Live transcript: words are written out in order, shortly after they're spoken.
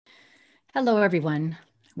Hello, everyone.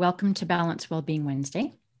 Welcome to Balance Wellbeing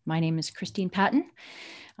Wednesday. My name is Christine Patton.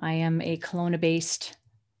 I am a Kelowna-based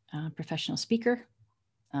professional speaker,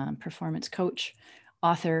 performance coach,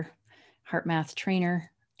 author, HeartMath trainer,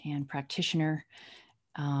 and practitioner.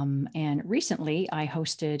 And recently, I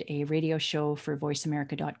hosted a radio show for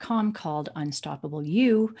VoiceAmerica.com called Unstoppable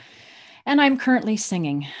You. And I'm currently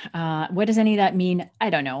singing. What does any of that mean? I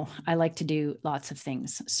don't know. I like to do lots of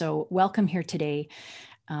things. So welcome here today.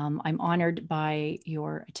 I'm honored by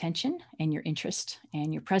your attention and your interest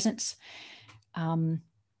and your presence.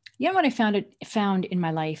 What I found in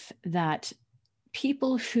my life that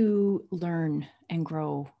people who learn and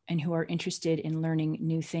grow and who are interested in learning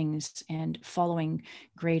new things and following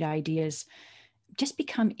great ideas just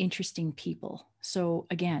become interesting people. So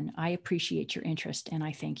again, I appreciate your interest and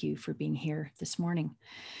I thank you for being here this morning.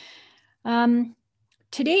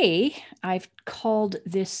 Today, I've called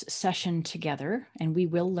this session together, and we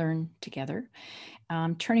will learn together,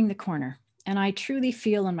 turning the corner. And I truly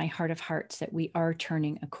feel in my heart of hearts that we are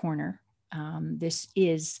turning a corner. This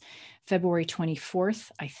is February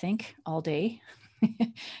 24th, I think, all day,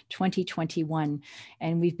 2021.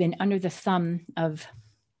 And we've been under the thumb of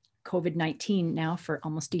COVID-19 now for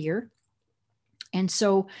almost a year. And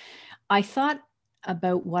so I thought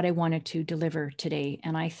about what I wanted to deliver today.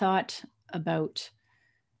 And I thought about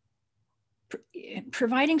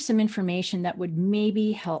providing some information that would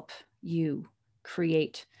maybe help you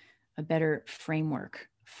create a better framework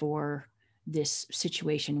for this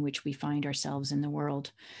situation in which we find ourselves in the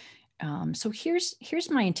world. So here's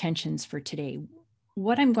my intentions for today.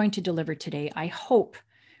 What I'm going to deliver today, I hope,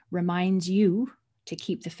 reminds you to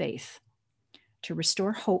keep the faith, to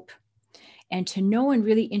restore hope, and to know and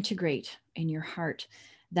really integrate in your heart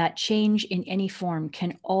that change in any form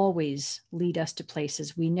can always lead us to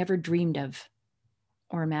places we never dreamed of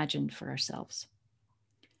or imagined for ourselves.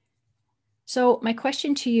 So my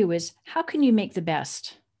question to you is, how can you make the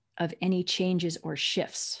best of any changes or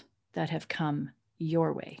shifts that have come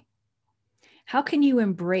your way? How can you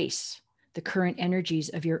embrace the current energies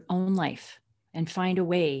of your own life and find a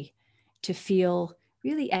way to feel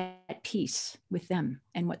really at peace with them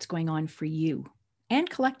and what's going on for you and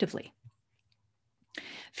collectively?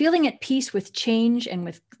 Feeling at peace with change and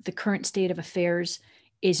with the current state of affairs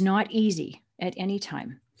is not easy at any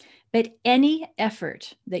time, but any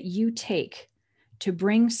effort that you take to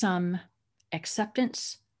bring some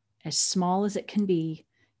acceptance, as small as it can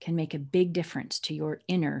make a big difference to your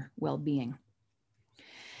inner well-being.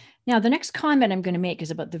 Now, the next comment I'm going to make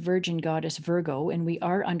is about the Virgin Goddess Virgo, and we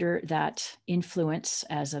are under that influence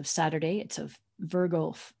as of Saturday. It's a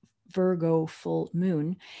Virgo full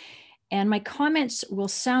moon. And my comments will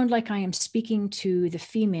sound like I am speaking to the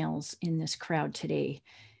females in this crowd today,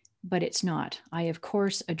 but it's not. I, of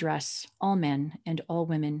course, address all men and all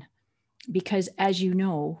women because, as you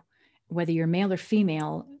know, whether you're male or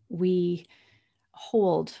female, we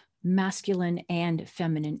hold masculine and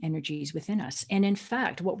feminine energies within us. And in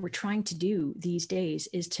fact, what we're trying to do these days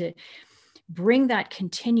is to bring that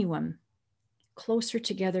continuum closer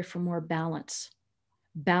together for more balance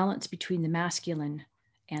between the masculine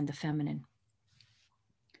and the feminine.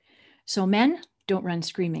 So men, don't run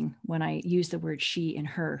screaming when I use the word she and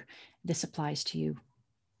her. This applies to you.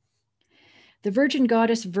 The Virgin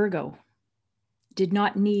Goddess Virgo did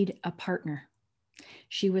not need a partner.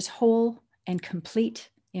 She was whole and complete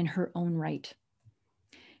in her own right.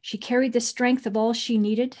 She carried the strength of all she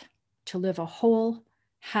needed to live a whole,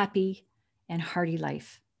 happy, and hearty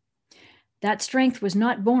life. That strength was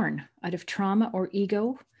not born out of trauma or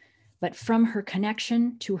ego, but from her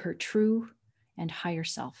connection to her true and higher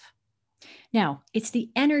self. Now, it's the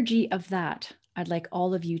energy of that I'd like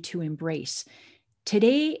all of you to embrace.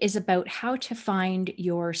 Today is about how to find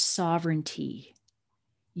your sovereignty,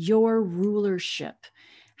 your rulership,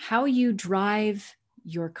 how you drive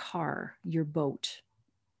your car, your boat.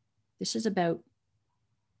 This is about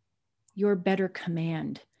your better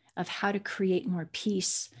command of how to create more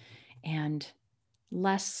peace and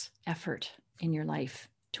less effort in your life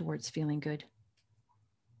towards feeling good.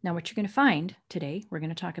 Now, what you're going to find today, we're going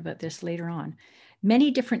to talk about this later on, many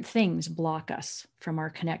different things block us from our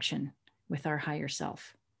connection with our higher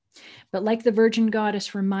self. But like the Virgin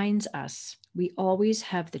Goddess reminds us, we always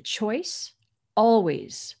have the choice,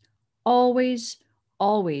 always, always,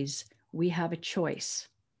 always, we have a choice.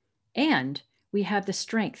 And we have the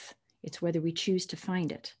strength, it's whether we choose to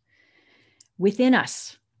find it, within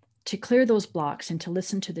us to clear those blocks and to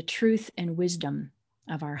listen to the truth and wisdom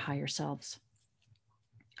of our higher selves.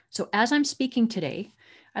 So as I'm speaking today,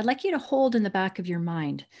 I'd like you to hold in the back of your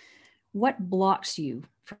mind, what blocks you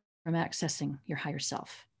from accessing your higher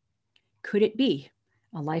self? Could it be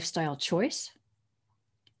a lifestyle choice,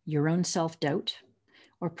 your own self-doubt,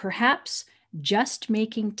 or perhaps just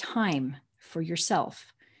making time for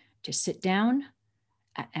yourself to sit down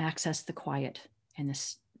and access the quiet and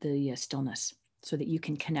the stillness so that you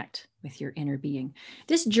can connect with your inner being.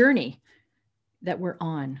 This journey that we're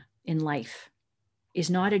on in life is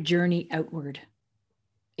not a journey outward.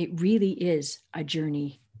 It really is a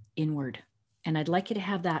journey inward. And I'd like you to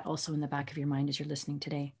have that also in the back of your mind as you're listening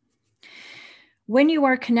today. When you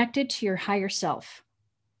are connected to your higher self,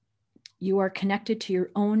 you are connected to your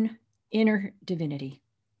own inner divinity,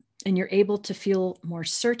 and you're able to feel more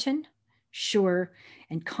certain, sure,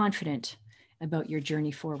 and confident about your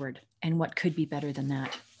journey forward. And what could be better than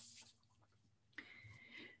that?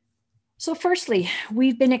 So firstly,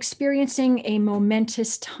 we've been experiencing a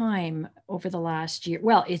momentous time over the last year.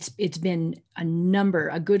 Well, it's been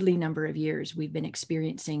a goodly number of years. We've been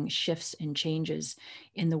experiencing shifts and changes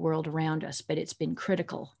in the world around us, but it's been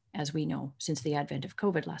critical, as we know, since the advent of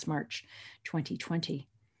COVID last March 2020.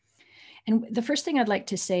 And the first thing I'd like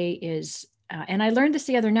to say is, and I learned this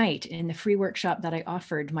the other night in the free workshop that I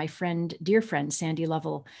offered, my dear friend, Sandy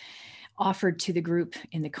Lovell, offered to the group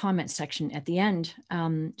in the comments section at the end.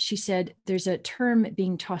 She said, there's a term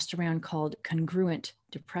being tossed around called congruent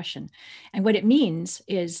depression. And what it means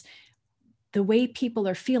is the way people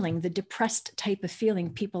are feeling, the depressed type of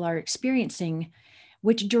feeling people are experiencing,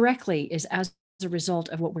 which directly is as a result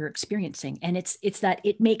of what we're experiencing. And it's that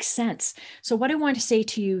it makes sense. So what I want to say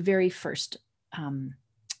to you very first,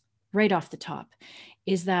 right off the top,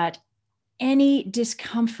 is that any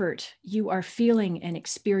discomfort you are feeling and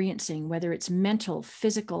experiencing, whether it's mental,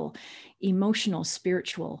 physical, emotional,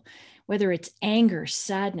 spiritual, whether it's anger,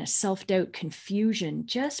 sadness, self-doubt, confusion,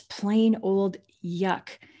 just plain old yuck,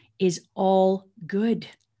 is all good.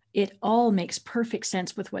 It all makes perfect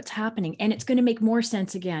sense with what's happening. And it's going to make more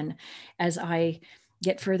sense again as I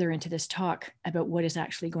get further into this talk about what is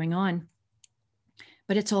actually going on.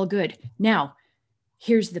 But it's all good. Now,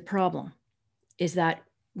 here's the problem, is that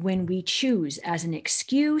when we choose as an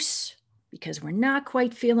excuse, because we're not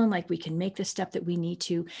quite feeling like we can make the step that we need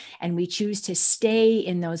to, and we choose to stay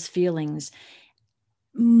in those feelings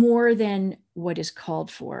more than what is called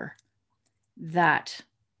for, that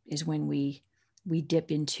is when we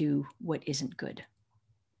dip into what isn't good.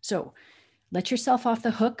 So let yourself off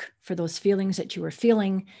the hook for those feelings that you are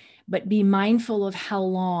feeling, but be mindful of how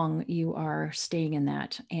long you are staying in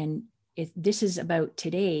that. And this is about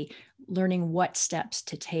today, learning what steps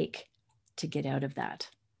to take to get out of that,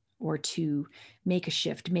 or to make a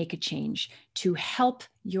shift, make a change, to help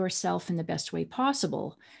yourself in the best way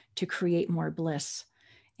possible to create more bliss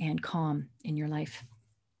and calm in your life.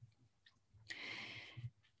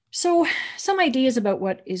 So some ideas about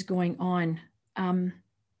what is going on.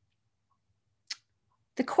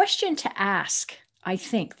 The question to ask, I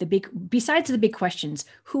think, besides the big questions,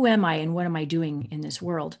 who am I and what am I doing in this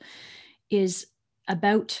world, is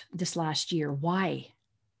about this last year. Why?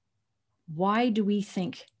 Why do we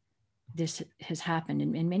think this has happened?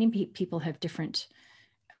 And many people have different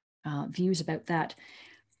views about that.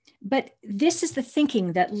 But this is the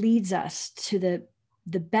thinking that leads us to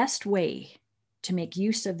the best way to make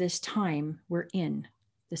use of this time we're in,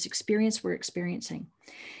 this experience we're experiencing,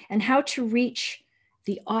 and how to reach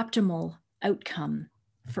the optimal outcome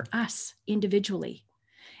for us individually.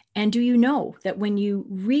 And do you know that when you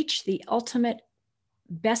reach the ultimate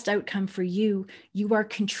best outcome for you, you are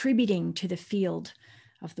contributing to the field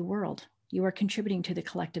of the world. You are contributing to the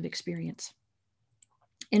collective experience.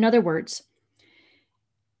 In other words,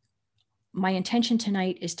 my intention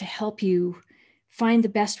tonight is to help you find the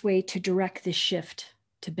best way to direct this shift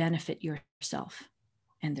to benefit yourself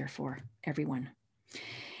and therefore everyone.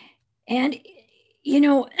 And, you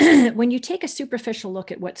know, when you take a superficial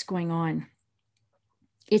look at what's going on,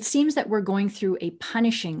 it seems that we're going through a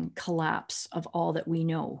punishing collapse of all that we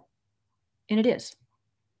know. And it is.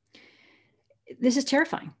 This is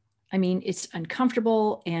terrifying. I mean, it's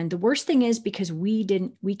uncomfortable. And the worst thing is because we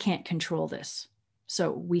can't control this.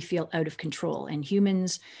 So we feel out of control. And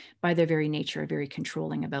humans, by their very nature, are very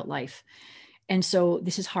controlling about life. And so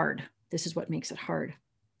this is hard. This is what makes it hard.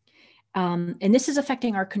 And this is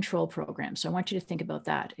affecting our control program. So I want you to think about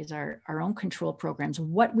that, is our own control programs,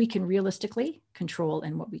 what we can realistically control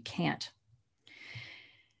and what we can't.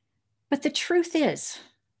 But the truth is,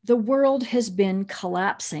 the world has been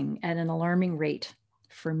collapsing at an alarming rate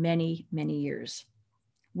for many, many years.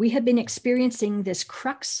 We have been experiencing this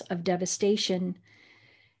crux of devastation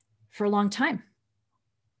for a long time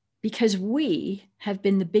because we have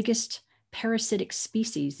been the biggest parasitic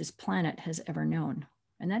species this planet has ever known.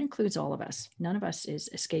 And that includes all of us. None of us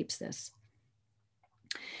escapes this.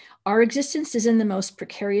 Our existence is in the most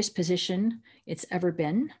precarious position it's ever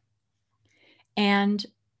been. And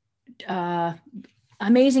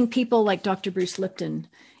amazing people like Dr. Bruce Lipton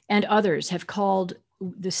and others have called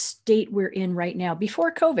the state we're in right now,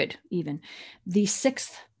 before COVID even, the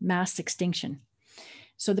sixth mass extinction.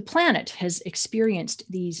 So the planet has experienced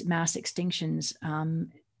these mass extinctions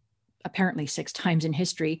apparently 6 times in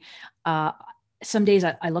history. Some days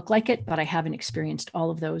I look like it, but I haven't experienced all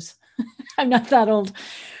of those. I'm not that old,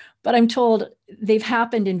 but I'm told they've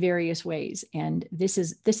happened in various ways. And this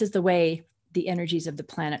is the way the energies of the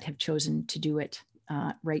planet have chosen to do it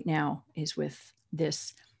right now, is with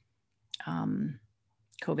this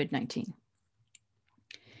COVID-19.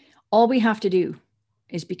 All we have to do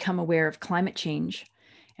is become aware of climate change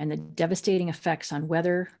and the devastating effects on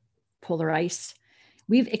weather, polar ice.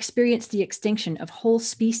 We've experienced the extinction of whole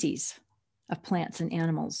species of plants and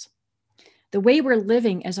animals. The way we're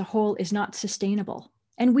living as a whole is not sustainable.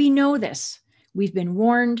 And we know this. We've been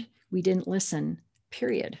warned, we didn't listen,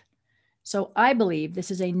 period. So I believe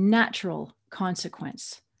this is a natural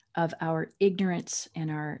consequence of our ignorance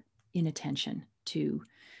and our inattention to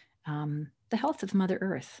the health of Mother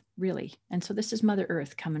Earth, really. And so this is Mother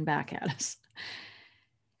Earth coming back at us.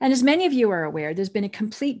 And as many of you are aware, there's been a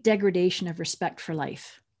complete degradation of respect for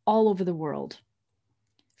life all over the world.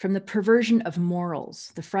 From the perversion of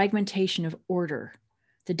morals, the fragmentation of order,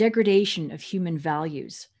 the degradation of human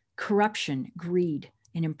values, corruption, greed,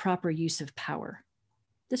 and improper use of power.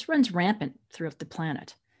 This runs rampant throughout the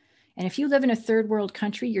planet. And if you live in a third world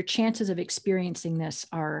country, your chances of experiencing this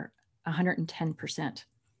are 110%.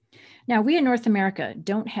 Now, we in North America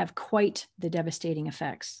don't have quite the devastating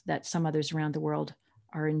effects that some others around the world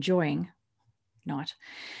are enjoying,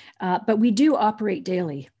 but we do operate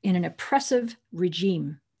daily in an oppressive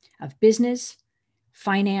regime of business,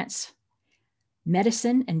 finance,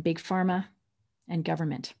 medicine, and big pharma, and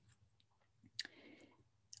government.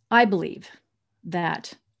 I believe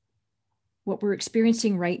that what we're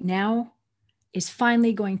experiencing right now is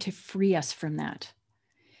finally going to free us from that.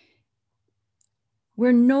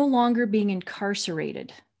 We're no longer being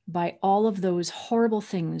incarcerated by all of those horrible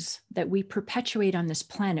things that we perpetuate on this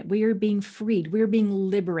planet. We are being freed. We're being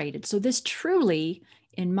liberated. So this truly,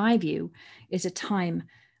 in my view, is a time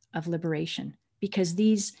of liberation, because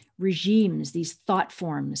these regimes, these thought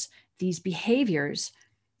forms, these behaviors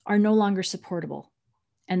are no longer supportable,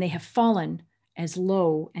 and they have fallen as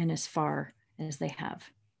low and as far as they have.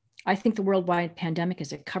 I think the worldwide pandemic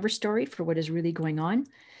is a cover story for what is really going on,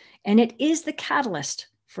 and it is the catalyst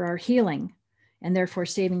for our healing and therefore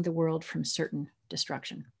saving the world from certain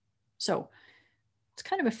destruction. So it's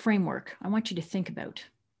kind of a framework I want you to think about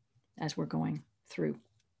as we're going through.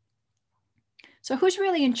 So who's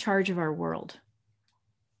really in charge of our world?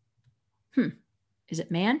 Is it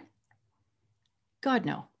man? God,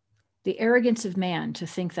 no. The arrogance of man to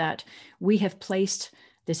think that we have placed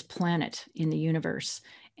this planet in the universe,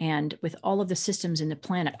 and with all of the systems in the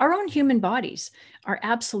planet, our own human bodies are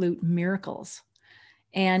absolute miracles.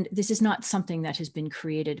 And this is not something that has been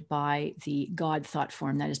created by the God thought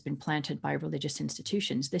form that has been planted by religious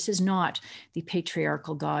institutions. This is not the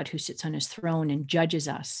patriarchal God who sits on his throne and judges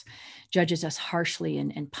us harshly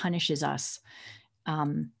and punishes us.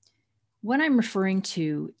 What I'm referring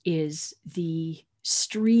to is the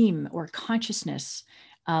stream or consciousness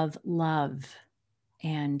of love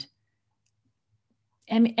and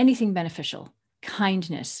anything beneficial,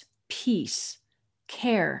 kindness, peace,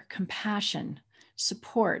 care, compassion,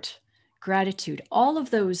 support, gratitude, all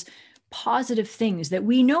of those positive things that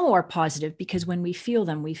we know are positive, because when we feel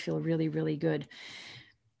them, we feel really, really good.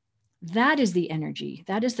 That is the energy.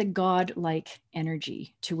 That is the God-like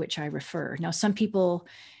energy to which I refer. Now, some people,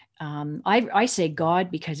 I say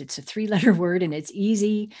God because it's a 3-letter word and it's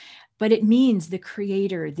easy, but it means the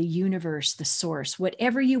creator, the universe, the source,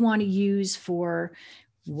 whatever you want to use for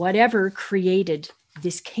whatever created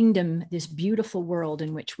this kingdom, this beautiful world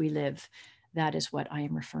in which we live. That is what I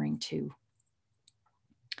am referring to.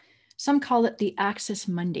 Some call it the Axis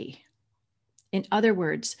Mundi. In other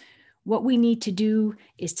words, what we need to do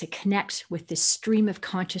is to connect with this stream of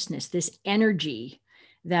consciousness, this energy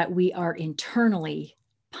that we are internally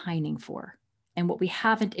pining for, and what we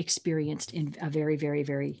haven't experienced in a very, very,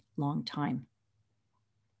 very long time.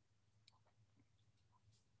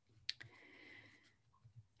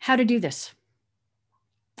 How to do this?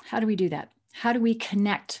 How do we do that? How do we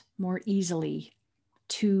connect more easily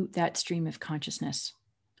to that stream of consciousness?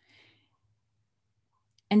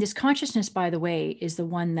 And this consciousness, by the way, is the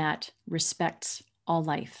one that respects all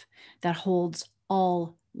life, that holds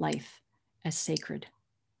all life as sacred.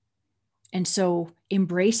 And so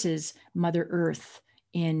embraces Mother Earth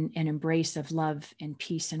in an embrace of love and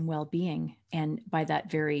peace and well-being. And by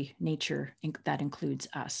that very nature, that includes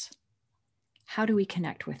us. How do we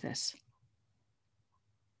connect with this?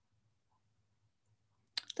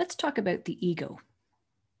 Let's talk about the ego.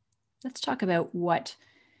 Let's talk about what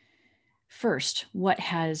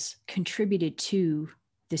has contributed to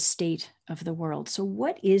the state of the world. So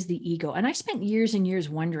what is the ego? And I spent years and years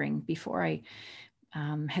wondering before I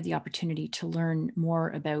had the opportunity to learn more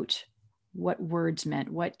about what words meant,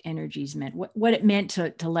 what energies meant, what it meant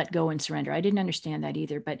to let go and surrender. I didn't understand that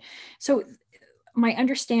either. But so my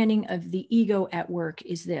understanding of the ego at work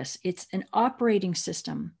is this: it's an operating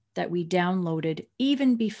system that we downloaded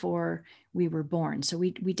even before we were born. So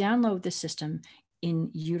we download the system in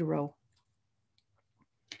utero.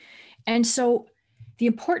 And so the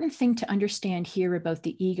important thing to understand here about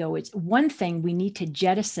the ego is, one thing, we need to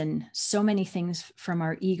jettison so many things from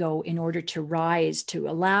our ego in order to rise, to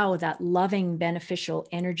allow that loving, beneficial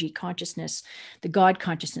energy consciousness, the God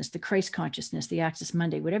consciousness, the Christ consciousness, the Access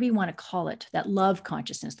Monday, whatever you want to call it, that love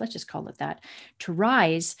consciousness, let's just call it that, to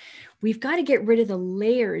rise. We've got to get rid of the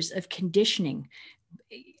layers of conditioning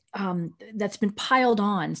that's been piled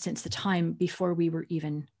on since the time before we were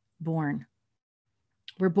even born.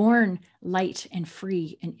 We're born light and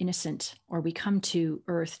free and innocent, or we come to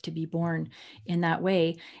earth to be born in that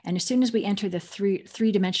way. And as soon as we enter the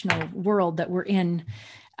three-dimensional world that we're in,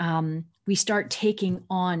 we start taking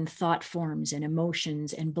on thought forms and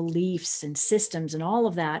emotions and beliefs and systems and all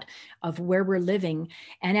of that of where we're living.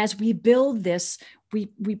 And as we build this,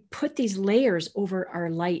 we put these layers over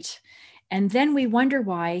our light. And then we wonder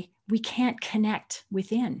why we can't connect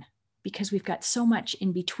within, because we've got so much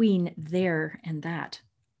in between there and that.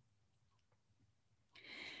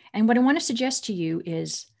 And what I want to suggest to you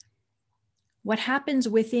is, what happens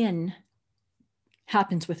within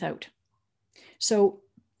happens without. So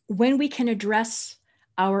when we can address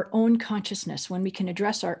our own consciousness, when we can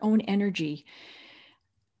address our own energy,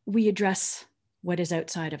 we address what is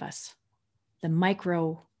outside of us, the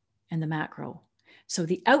micro and the macro. So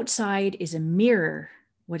the outside is a mirror.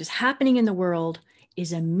 What is happening in the world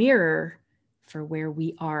is a mirror for where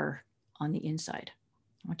we are on the inside.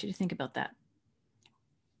 I want you to think about that.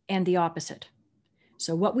 And the opposite.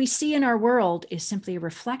 So what we see in our world is simply a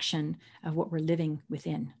reflection of what we're living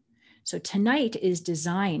within. So tonight is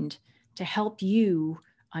designed to help you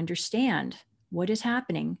understand what is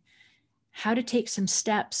happening, how to take some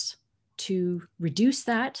steps to reduce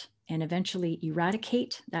that and eventually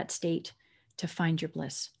eradicate that state to find your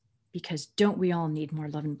bliss. Because don't we all need more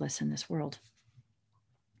love and bliss in this world?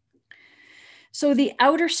 So the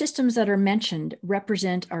outer systems that are mentioned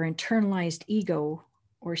represent our internalized ego,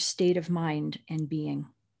 or state of mind and being.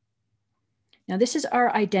 Now, this is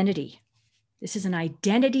our identity. This is an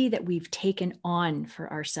identity that we've taken on for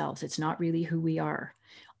ourselves. It's not really who we are.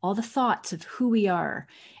 All the thoughts of who we are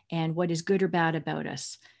and what is good or bad about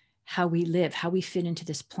us, how we live, how we fit into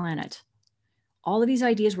this planet. All of these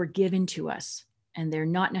ideas were given to us, and they're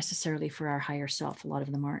not necessarily for our higher self. A lot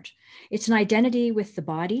of them aren't. It's an identity with the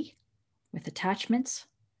body, with attachments,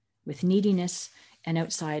 with neediness, and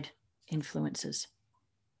outside influences.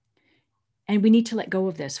 And we need to let go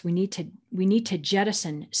of this. We need to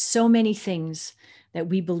jettison so many things that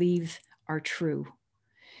we believe are true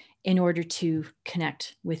in order to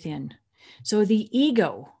connect within. So the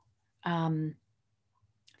ego and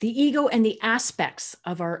the aspects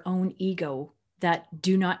of our own ego that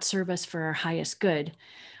do not serve us for our highest good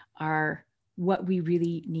are what we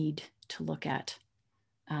really need to look at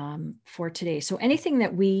for today. So anything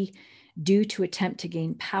that we do to attempt to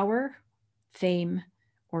gain power, fame,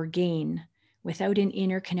 or gain without an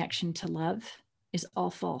inner connection to love is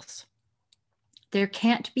all false. There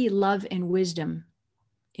can't be love and wisdom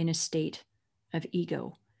in a state of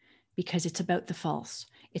ego, because it's about the false.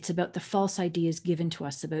 It's about the false ideas given to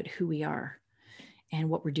us about who we are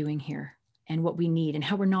and what we're doing here and what we need and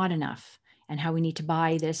how we're not enough and how we need to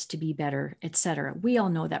buy this to be better, etc. We all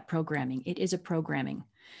know that programming. It is a programming,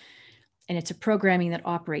 and it's a programming that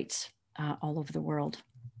operates all over the world.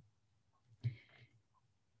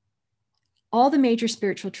 All the major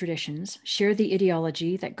spiritual traditions share the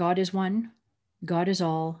ideology that God is one, God is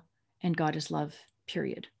all, and God is love,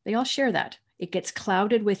 period. They all share that. It gets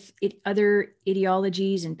clouded with other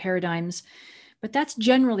ideologies and paradigms, but that's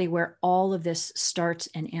generally where all of this starts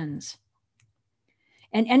and ends.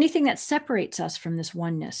 And anything that separates us from this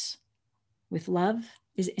oneness with love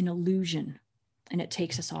is an illusion, and it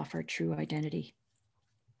takes us off our true identity.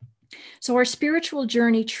 So our spiritual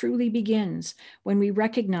journey truly begins when we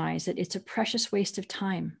recognize that it's a precious waste of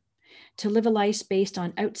time to live a life based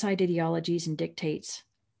on outside ideologies and dictates.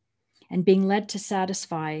 and being led to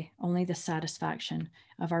satisfy only the satisfaction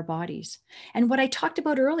of our bodies. And what I talked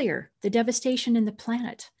about earlier, the devastation in the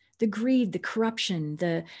planet, the greed, the corruption,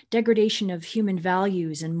 the degradation of human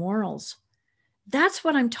values and morals. That's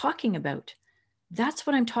what I'm talking about. That's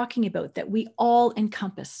what I'm talking about, that we all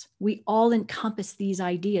encompass. We all encompass these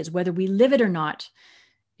ideas. Whether we live it or not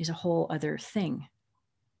is a whole other thing.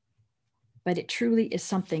 But it truly is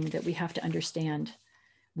something that we have to understand.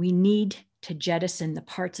 We need to jettison the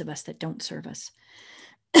parts of us that don't serve us.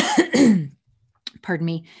 Pardon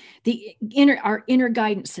me. Our inner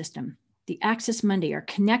guidance system, the Access Monday, our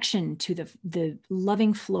connection to the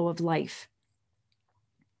loving flow of life.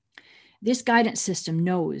 This guidance system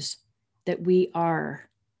knows that we are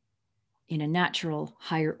in a natural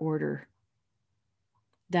higher order,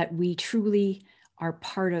 that we truly are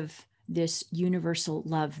part of this universal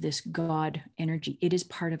love, this God energy. It is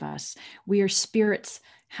part of us. We are spirits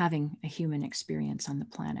having a human experience on the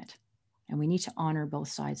planet, and we need to honor both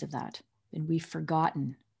sides of that. And we've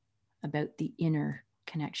forgotten about the inner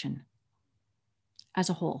connection as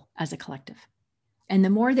a whole, as a collective. And the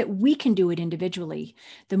more that we can do it individually,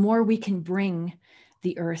 the more we can bring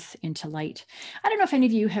the earth into light. I don't know if any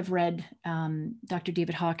of you have read Dr.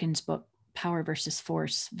 David Hawkins' book, Power versus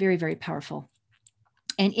Force. Very, very powerful.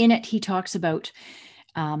 And in it, he talks about,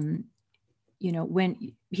 when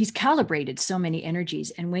he's calibrated so many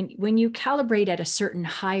energies. And when you calibrate at a certain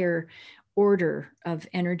higher order of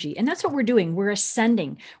energy, and that's what we're doing, we're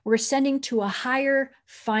ascending to a higher,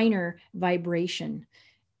 finer vibration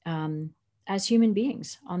as human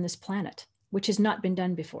beings on this planet, which has not been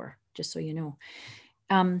done before, just so you know.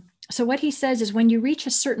 So what he says is when you reach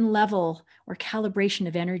a certain level or calibration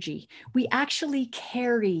of energy, we actually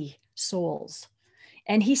carry souls.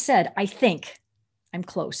 And he said, I think I'm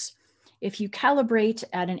close. If you calibrate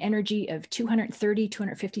at an energy of 230,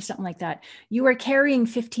 250, something like that, you are carrying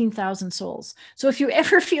 15,000 souls. So if you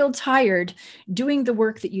ever feel tired doing the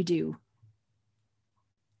work that you do,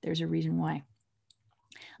 there's a reason why.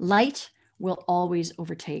 Light will always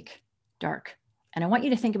overtake dark. And I want you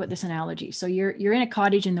to think about this analogy. So you're in a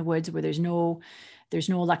cottage in the woods where there's no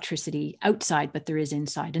electricity outside, but there is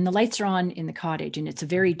inside. And the lights are on in the cottage and it's a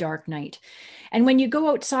very dark night. And when you go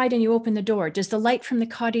outside and you open the door, does the light from the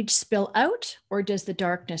cottage spill out or does the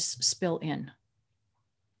darkness spill in?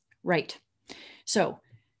 Right. So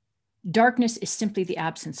darkness is simply the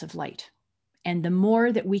absence of light. And the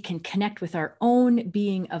more that we can connect with our own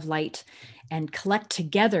being of light and collect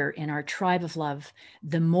together in our tribe of love,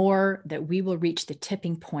 the more that we will reach the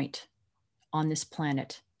tipping point on this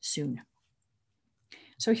planet soon.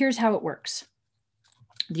 So here's how it works.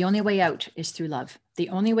 The only way out is through love. The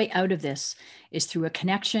only way out of this is through a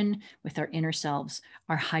connection with our inner selves,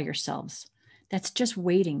 our higher selves. That's just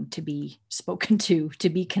waiting to be spoken to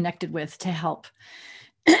be connected with, to help.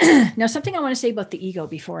 Now, something I want to say about the ego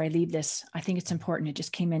before I leave this, I think it's important. It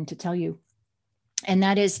just came in to tell you. And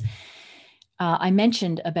that is, I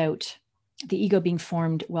mentioned about the ego being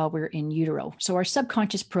formed while we're in utero. So our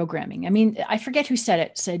subconscious programming. I mean, I forget who said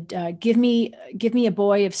it. Said, give me a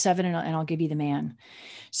boy of 7 and I'll give you the man.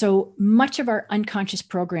 So much of our unconscious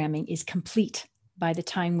programming is complete by the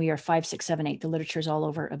time we are 5, 6, 7, 8. The literature is all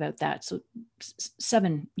over about that. So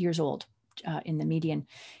 7 years old in the median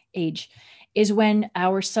age is when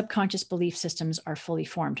our subconscious belief systems are fully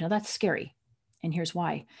formed. Now that's scary. And here's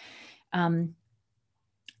why. In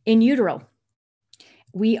utero,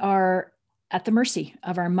 we are at the mercy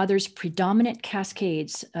of our mother's predominant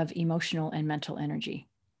cascades of emotional and mental energy.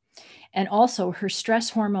 And also her stress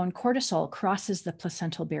hormone cortisol crosses the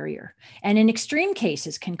placental barrier. And in extreme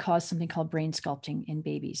cases can cause something called brain sculpting in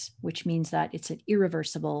babies, which means that it's an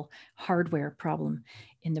irreversible hardware problem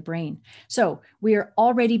in the brain. So we are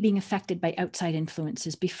already being affected by outside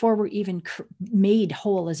influences before we're even made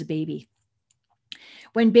whole as a baby.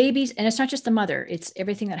 When babies, and it's not just the mother, it's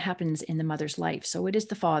everything that happens in the mother's life. So it is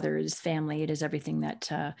the father, it is family, it is everything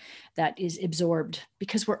that is absorbed,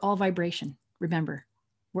 because we're all vibration. Remember,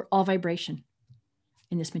 we're all vibration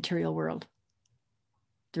in this material world.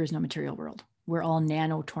 There is no material world. We're all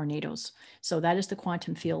nano tornadoes. So that is the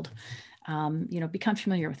quantum field. Become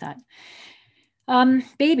familiar with that.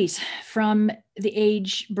 Babies from the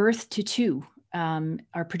age birth to 2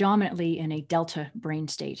 are predominantly in a delta brain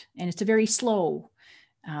state. And it's a very slow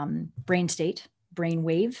brain state, brain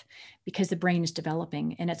wave, because the brain is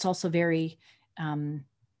developing. And it's also very,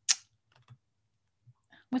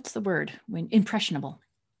 what's the word? Impressionable.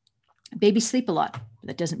 Babies sleep a lot, but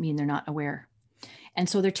that doesn't mean they're not aware. And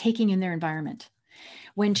so they're taking in their environment.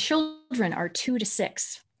 When children are 2 to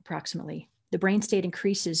 6, approximately, The brainwave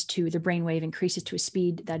increases to a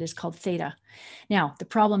speed that is called theta. Now, the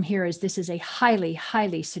problem here is this is a highly,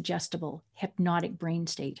 highly suggestible hypnotic brain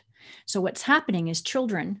state. So what's happening is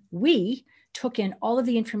children, we took in all of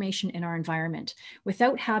the information in our environment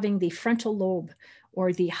without having the frontal lobe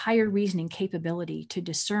or the higher reasoning capability to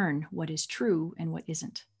discern what is true and what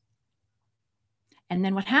isn't. And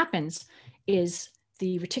then what happens is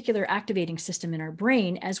the reticular activating system in our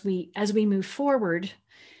brain, as we move forward,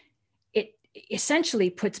 it essentially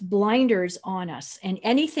puts blinders on us, and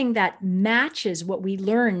anything that matches what we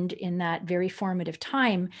learned in that very formative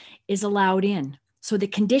time is allowed in. So the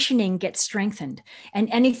conditioning gets strengthened and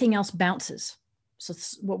anything else bounces. So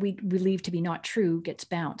what we believe to be not true gets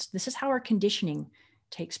bounced. This is how our conditioning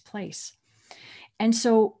takes place. And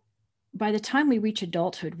so by the time we reach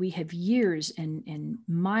adulthood, we have years and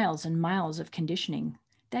miles of conditioning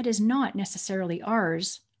that is not necessarily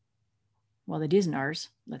ours. Well, it isn't ours,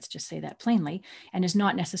 let's just say that plainly, and is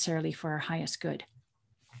not necessarily for our highest good.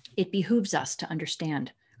 It behooves us to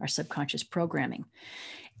understand our subconscious programming.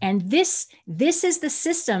 And this is the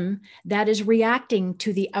system that is reacting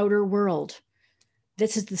to the outer world.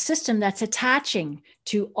 This is the system that's attaching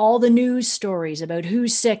to all the news stories about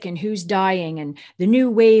who's sick and who's dying and the new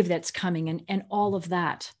wave that's coming and all of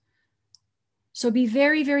that. So be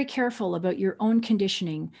very, very careful about your own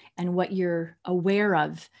conditioning and what you're aware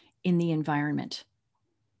of in the environment.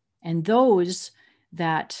 And those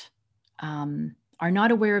that are not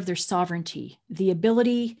aware of their sovereignty, the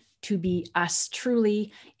ability to be us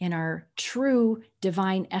truly in our true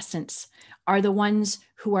divine essence, are the ones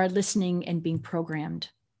who are listening and being programmed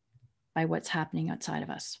by what's happening outside of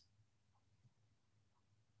us.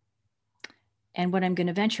 And what I'm going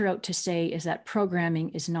to venture out to say is that programming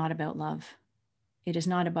is not about love. It is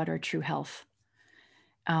not about our true health.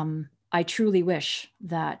 I truly wish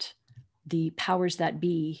that the powers that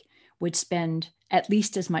be would spend at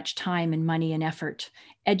least as much time and money and effort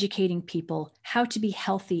educating people how to be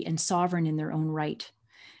healthy and sovereign in their own right,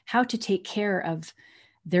 how to take care of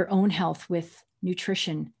their own health with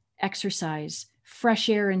nutrition, exercise, fresh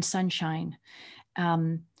air and sunshine,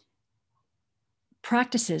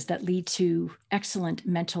 practices that lead to excellent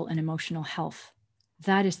mental and emotional health.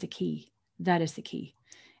 That is the key. That is the key.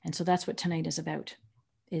 And so that's what tonight is about,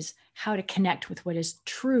 is how to connect with what is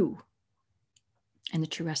true and the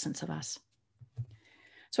true essence of us.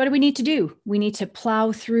 So what do we need to do? We need to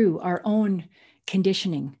plow through our own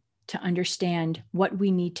conditioning to understand what we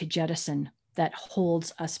need to jettison that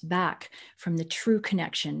holds us back from the true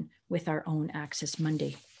connection with our own Axis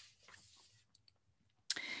Mundi.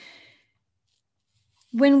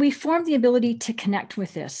 When we form the ability to connect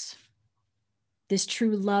with this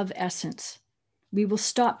true love essence, we will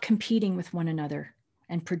stop competing with one another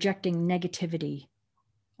and projecting negativity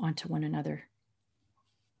onto one another.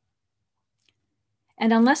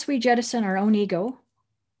 And unless we jettison our own ego,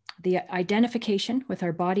 the identification with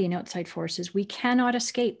our body and outside forces, we cannot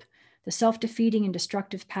escape the self-defeating and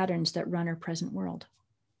destructive patterns that run our present world.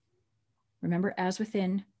 Remember, as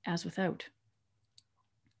within, as without.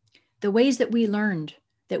 The ways that we learned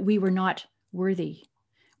that we were not worthy,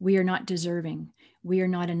 we are not deserving, we are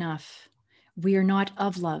not enough, we are not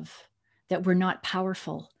of love, that we're not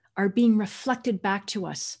powerful, are being reflected back to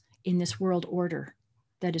us in this world order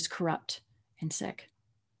that is corrupt and sick.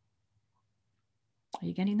 Are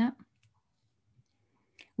you getting that?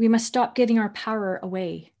 We must stop giving our power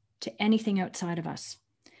away to anything outside of us.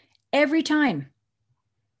 Every time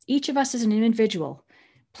each of us as an individual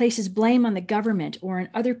places blame on the government or on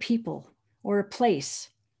other people or a place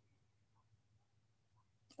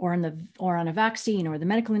or on a vaccine or the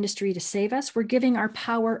medical industry to save us, we're giving our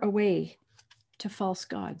power away to false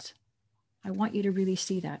gods. I want you to really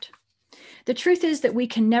see that. The truth is that we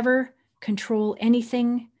can never control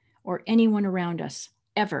anything or anyone around us,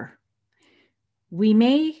 ever. We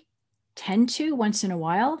may tend to once in a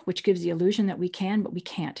while, which gives the illusion that we can, but we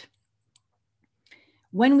can't.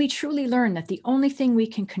 When we truly learn that the only thing we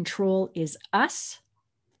can control is us,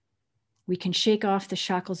 we can shake off the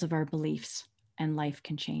shackles of our beliefs and life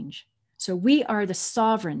can change. So we are the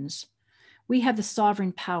sovereigns. We have the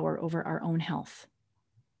sovereign power over our own health.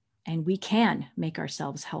 And we can make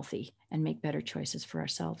ourselves healthy and make better choices for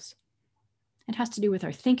ourselves. It has to do with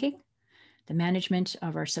our thinking, the management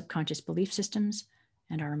of our subconscious belief systems,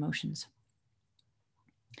 and our emotions.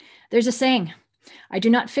 There's a saying, I do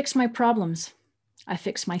not fix my problems. I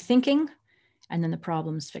fix my thinking, and then the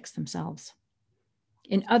problems fix themselves.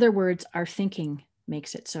 In other words, our thinking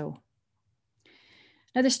makes it so.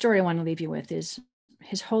 Another story I want to leave you with is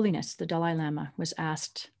His Holiness, the Dalai Lama, was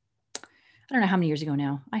asked, I don't know how many years ago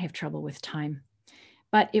now, I have trouble with time,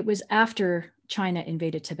 but it was after China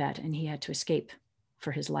invaded Tibet and he had to escape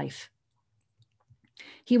for his life.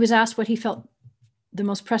 He was asked what he felt the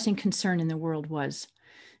most pressing concern in the world was.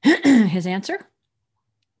 His answer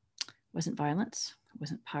wasn't violence,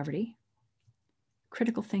 wasn't poverty,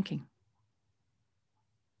 critical thinking.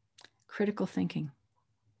 Critical thinking,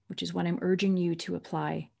 which is what I'm urging you to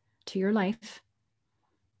apply to your life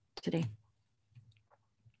today.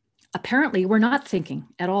 Apparently, we're not thinking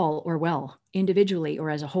at all or well, individually or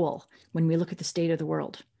as a whole, when we look at the state of the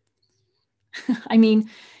world. I mean,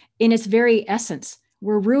 in its very essence,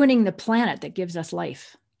 we're ruining the planet that gives us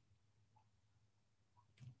life.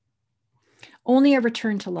 Only a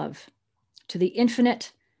return to love, to the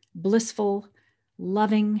infinite, blissful,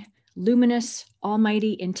 loving, luminous,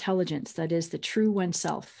 almighty intelligence that is the true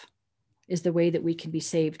oneself, is the way that we can be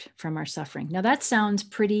saved from our suffering. Now that sounds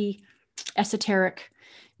pretty esoteric,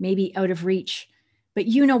 maybe out of reach, but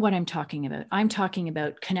you know what I'm talking about. I'm talking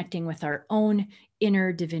about connecting with our own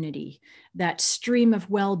inner divinity, that stream of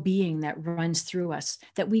well-being that runs through us,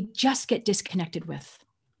 that we just get disconnected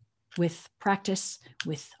with practice,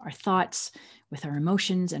 with our thoughts, with our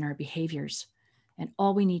emotions and our behaviors. And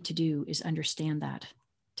all we need to do is understand that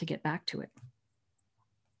to get back to it.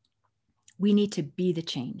 We need to be the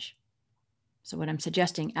change. So what I'm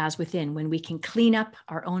suggesting, as within, when we can clean up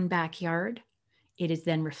our own backyard, it is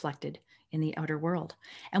then reflected in the outer world.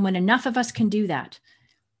 And when enough of us can do that,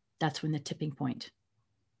 that's when the tipping point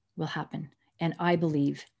will happen. And I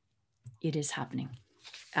believe it is happening.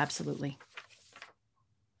 Absolutely.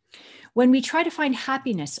 When we try to find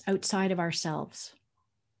happiness outside of ourselves,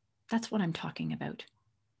 that's what I'm talking about.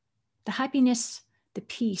 The happiness, the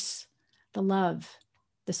peace, the love,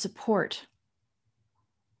 the support,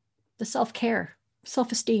 the self-care,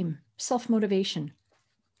 self-esteem, self-motivation,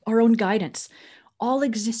 our own guidance, all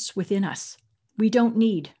exists within us. We don't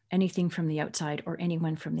need anything from the outside or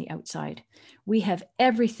anyone from the outside. We have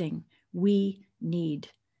everything we need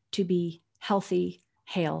to be healthy,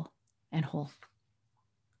 hale, and whole.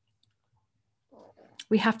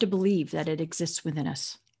 We have to believe that it exists within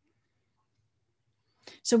us.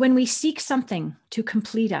 So when we seek something to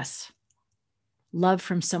complete us, love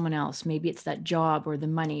from someone else, maybe it's that job or the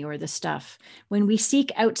money or the stuff, when we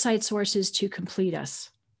seek outside sources to complete us,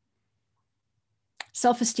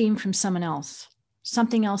 self-esteem from someone else,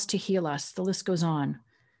 something else to heal us, the list goes on.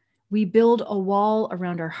 We build a wall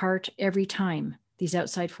around our heart every time these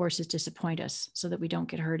outside forces disappoint us so that we don't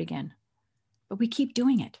get hurt again. But we keep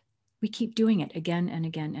doing it. We keep doing it again and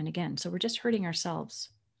again and again. So we're just hurting ourselves.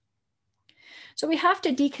 So we have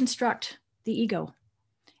to deconstruct the ego.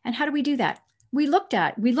 And how do we do that? We look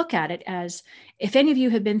at it as, if any of you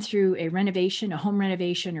have been through a renovation, a home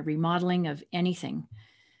renovation, or remodeling of anything,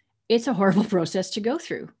 it's a horrible process to go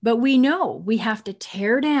through. But we know we have to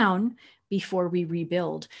tear down before we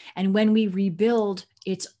rebuild. And when we rebuild,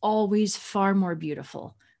 it's always far more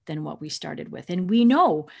beautiful than what we started with. And we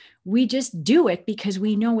know, we just do it because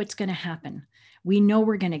we know it's going to happen. We know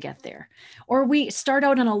we're going to get there. Or we start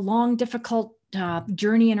out on a long, difficult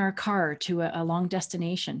journey in our car to a long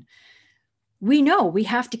destination. We know we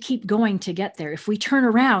have to keep going to get there. If we turn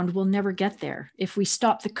around, we'll never get there. If we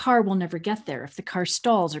stop the car, we'll never get there. If the car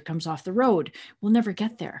stalls or comes off the road, we'll never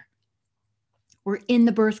get there. We're in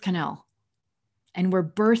the birth canal and we're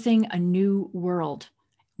birthing a new world.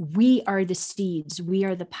 We are the seeds. We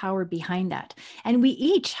are the power behind that. And we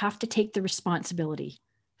each have to take the responsibility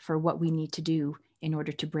for what we need to do in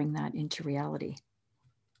order to bring that into reality.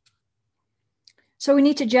 So we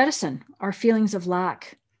need to jettison our feelings of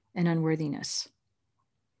lack and unworthiness.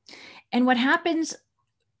 And what happens,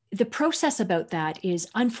 the process about that is,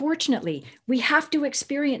 unfortunately, we have to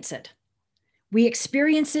experience it. We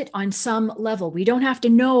experience it on some level. We don't have to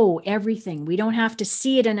know everything. We don't have to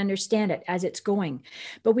see it and understand it as it's going,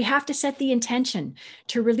 but we have to set the intention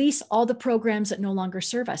to release all the programs that no longer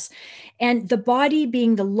serve us. And the body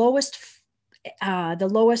being the lowest,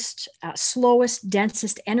 slowest,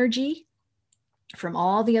 densest energy from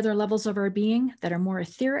all the other levels of our being that are more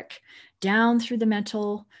etheric, down through the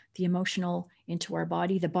mental, the emotional, into our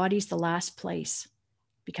body. The body's the last place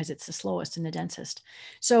because it's the slowest and the densest.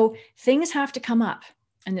 So things have to come up.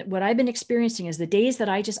 And what I've been experiencing is the days that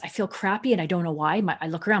I feel crappy and I don't know why. I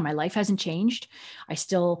look around, my life hasn't changed. I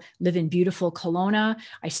still live in beautiful Kelowna.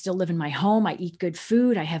 I still live in my home. I eat good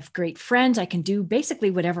food. I have great friends. I can do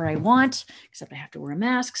basically whatever I want, except I have to wear a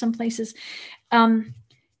mask some places.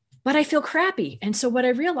 But I feel crappy. And so what I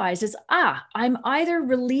realize is, I'm either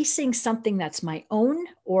releasing something that's my own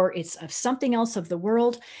or it's of something else of the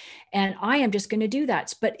world. And I am just going to do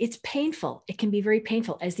that. But it's painful. It can be very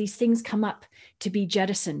painful as these things come up to be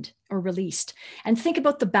jettisoned or released. And think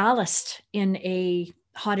about the ballast in a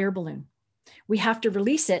hot air balloon. We have to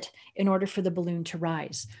release it in order for the balloon to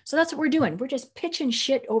rise. So that's what we're doing. We're just pitching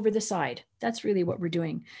shit over the side. That's really what we're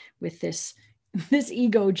doing with this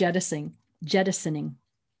ego jettisoning.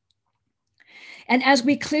 And as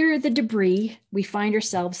we clear the debris, we find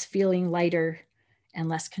ourselves feeling lighter and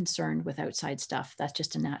less concerned with outside stuff. That's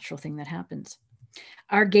just a natural thing that happens.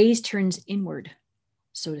 Our gaze turns inward,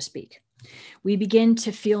 so to speak. We begin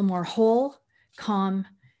to feel more whole, calm,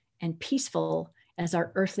 and peaceful as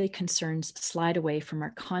our earthly concerns slide away from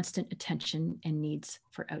our constant attention and needs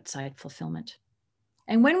for outside fulfillment.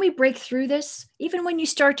 And when we break through this, even when you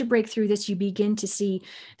start to break through this, you begin to see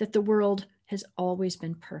that the world has always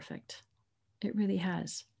been perfect. It really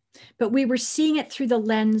has. But we were seeing it through the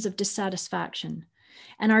lens of dissatisfaction,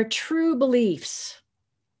 and our true beliefs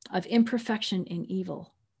of imperfection and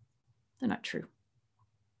evil, they're not true.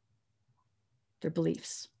 They're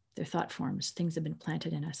beliefs, they're thought forms, things have been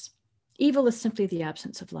planted in us. Evil is simply the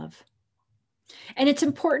absence of love. And it's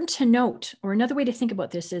important to note, or another way to think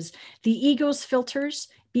about this is the ego's filters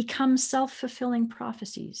become self-fulfilling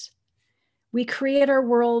prophecies. We create our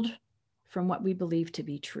world from what we believe to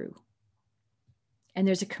be true. And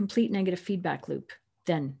there's a complete negative feedback loop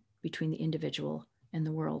then between the individual and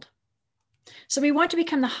the world. So we want to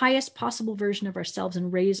become the highest possible version of ourselves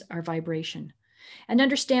and raise our vibration and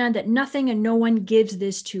understand that nothing and no one gives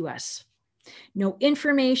this to us. No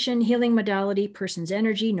information, healing modality, person's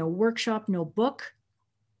energy, no workshop, no book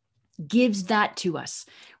gives that to us.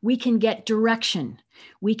 We can get direction.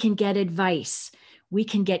 We can get advice. We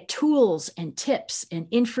can get tools and tips and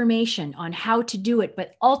information on how to do it.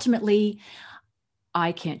 But ultimately,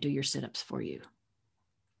 I can't do your sit-ups for you.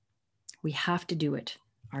 We have to do it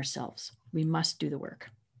ourselves. We must do the work.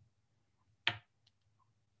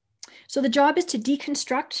 So the job is to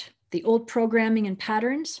deconstruct the old programming and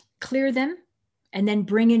patterns, clear them, and then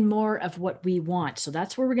bring in more of what we want. So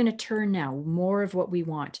that's where we're going to turn now, more of what we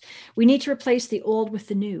want. We need to replace the old with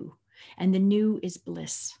the new, and the new is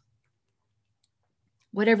bliss.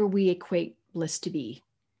 Whatever we equate bliss to be,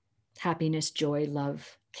 happiness, joy,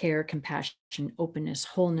 love, care, compassion, openness,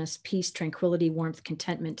 wholeness, peace, tranquility, warmth,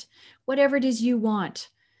 contentment, whatever it is you want,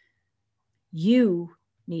 you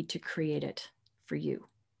need to create it for you.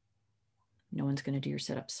 No one's going to do your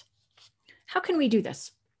sit-ups. How can we do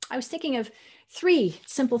this? I was thinking of 3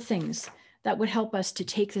 simple things that would help us to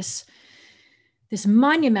take this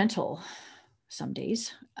monumental, some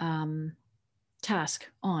days, task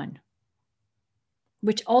on,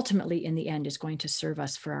 which ultimately in the end is going to serve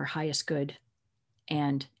us for our highest good.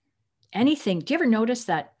 And anything, do you ever notice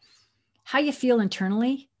that how you feel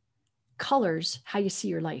internally colors how you see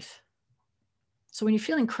your life? So when you're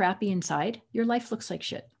feeling crappy inside, your life looks like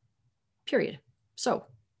shit, period. So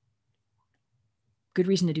good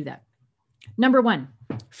reason to do that. Number 1,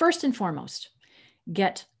 first and foremost,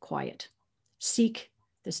 get quiet. Seek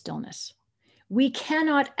the stillness. We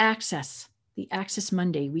cannot access the Access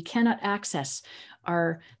Monday. We cannot access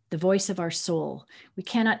the voice of our soul. We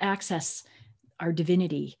cannot access our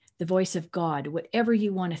divinity, the voice of God, whatever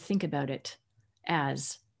you want to think about it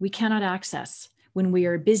as. We cannot access when we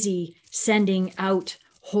are busy sending out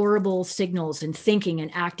horrible signals and thinking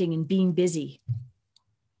and acting and being busy.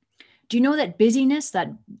 Do you know that busyness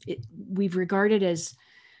that we've regarded as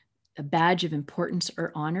a badge of importance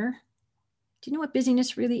or honor? Do you know what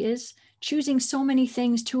busyness really is? Choosing so many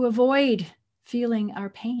things to avoid feeling our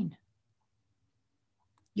pain.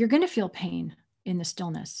 You're going to feel pain in the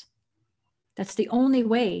stillness. That's the only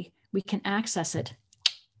way we can access it,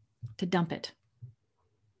 to dump it,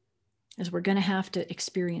 is we're going to have to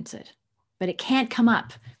experience it. But it can't come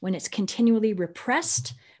up when it's continually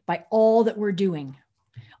repressed by all that we're doing,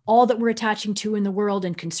 all that we're attaching to in the world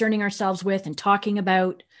and concerning ourselves with and talking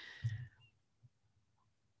about.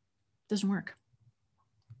 Doesn't work.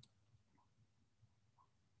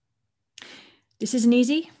 This isn't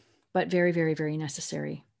easy, but very, very, very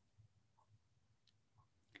necessary.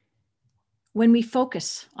 When we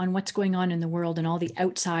focus on what's going on in the world and all the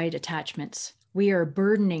outside attachments, we are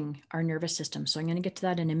burdening our nervous system. So I'm going to get to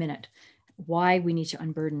that in a minute, why we need to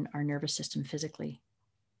unburden our nervous system physically.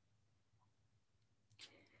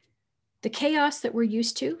 The chaos that we're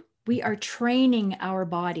used to, we are training our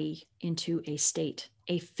body into a state,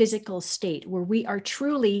 a physical state where we are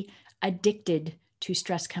truly addicted to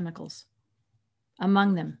stress chemicals.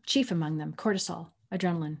 Chief among them, cortisol,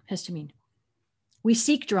 adrenaline, histamine. We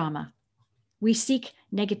seek drama. We seek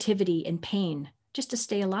negativity and pain just to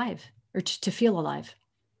stay alive or to feel alive.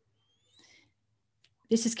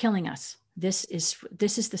 This is killing us. This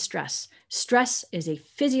is the stress. Stress is a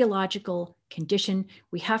physiological condition.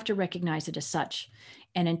 We have to recognize it as such.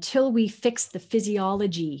 And until we fix the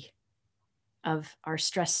physiology of our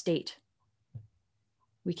stress state,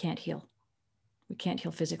 we can't heal. We can't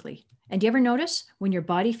heal physically. And do you ever notice when your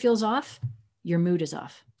body feels off, your mood is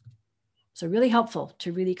off? So really helpful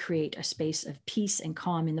to really create a space of peace and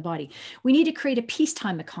calm in the body. We need to create a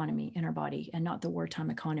peacetime economy in our body and not the wartime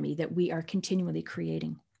economy that we are continually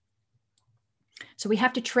creating. So we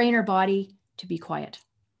have to train our body to be quiet.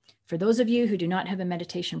 For those of you who do not have a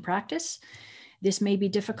meditation practice, this may be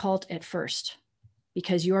difficult at first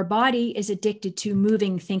because your body is addicted to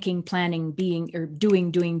moving, thinking, planning, being, or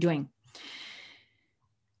doing.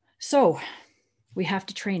 So we have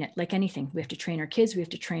to train it like anything. We have to train our kids. We have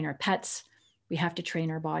to train our pets. We have to train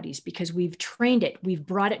our bodies because we've trained it. We've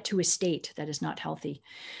brought it to a state that is not healthy.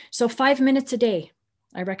 So 5 minutes a day,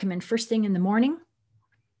 I recommend first thing in the morning,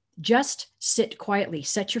 just sit quietly.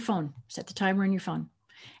 Set your phone, set the timer on your phone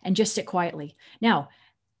and just sit quietly. Now,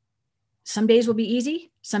 some days will be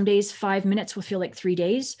easy. Some days 5 minutes will feel like 3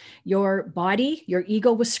 days. Your body, your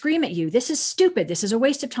ego will scream at you. This is stupid. This is a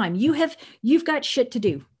waste of time. You've got shit to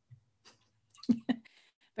do.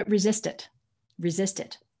 But resist it. Resist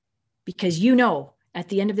it. Because you know at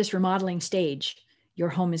the end of this remodeling stage, your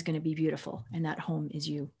home is going to be beautiful. And that home is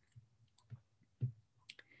you.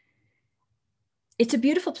 It's a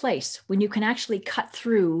beautiful place when you can actually cut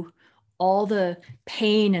through all the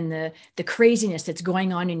pain and the craziness that's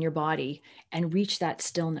going on in your body and reach that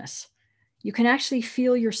stillness. You can actually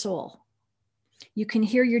feel your soul. You can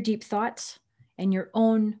hear your deep thoughts and your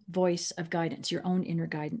own voice of guidance, your own inner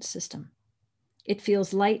guidance system. It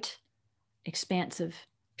feels light, expansive,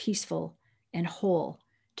 peaceful, and whole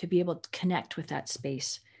to be able to connect with that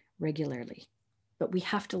space regularly. But we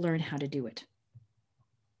have to learn how to do it.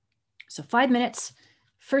 So 5 minutes,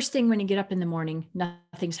 first thing when you get up in the morning,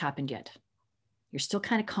 nothing's happened yet. You're still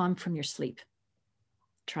kind of calm from your sleep.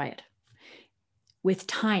 Try it. With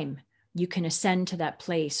time, you can ascend to that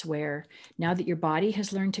place where now that your body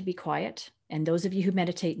has learned to be quiet, and those of you who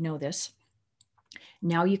meditate know this,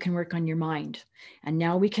 now you can work on your mind. And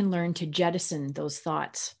now we can learn to jettison those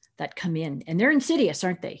thoughts that come in. And they're insidious,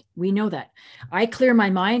 aren't they? We know that. I clear my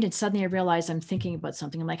mind and suddenly I realize I'm thinking about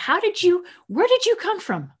something. I'm like, where did you come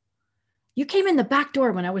from? You came in the back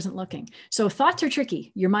door when I wasn't looking. So thoughts are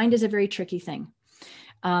tricky. Your mind is a very tricky thing.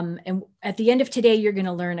 And at the end of today, you're going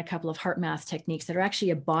to learn a couple of heart math techniques that are actually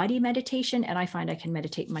a body meditation. And I find I can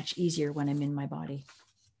meditate much easier when I'm in my body.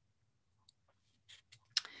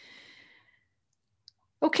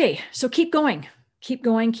 Okay, so keep going.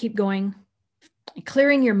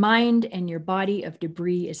 Clearing your mind and your body of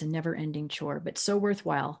debris is a never-ending chore, but so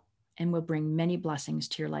worthwhile and will bring many blessings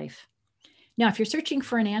to your life. Now, if you're searching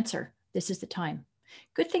for an answer, this is the time.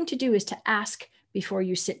 Good thing to do is to ask before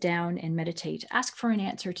you sit down and meditate. Ask for an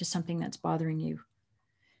answer to something that's bothering you.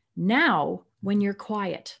 Now, when you're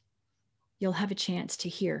quiet, you'll have a chance to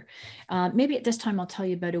hear. Maybe at this time, I'll tell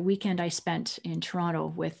you about a weekend I spent in Toronto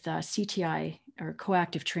with CTI, or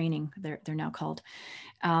Coactive Training, they're now called.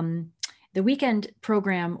 The weekend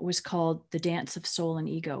program was called The Dance of Soul and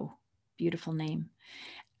Ego. Beautiful name.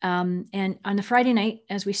 And on the Friday night,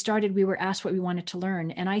 as we started, we were asked what we wanted to learn.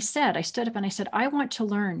 And I stood up and I said, I want to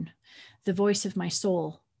learn the voice of my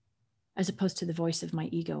soul as opposed to the voice of my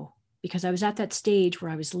ego, because I was at that stage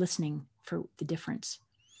where I was listening for the difference.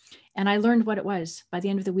 And I learned what it was. By the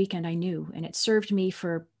end of the weekend, I knew, and it served me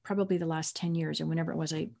for probably the last 10 years or whenever it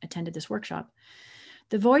was I attended this workshop.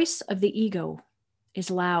 The voice of the ego is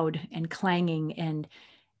loud and clanging and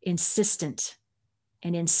insistent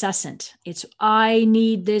and incessant. It's, I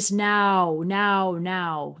need this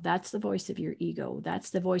now. That's the voice of your ego. That's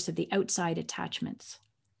the voice of the outside attachments.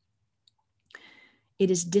 It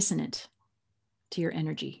is dissonant to your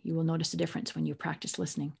energy. You will notice a difference when you practice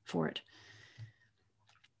listening for it.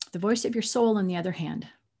 The voice of your soul, on the other hand,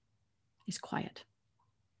 is quiet.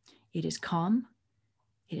 It is calm,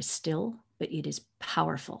 it is still, but it is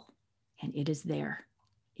powerful, and it is there.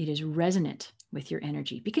 It is resonant with your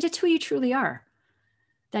energy because it's who you truly are.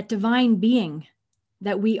 That divine being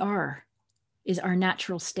that we are is our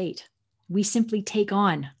natural state. We simply take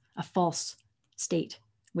on a false state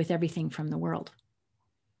with everything from the world.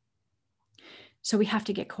 So we have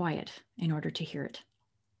to get quiet in order to hear it.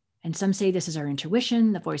 And some say this is our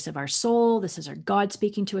intuition, the voice of our soul. This is our God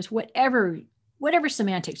speaking to us, whatever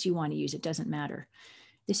semantics you want to use, it doesn't matter.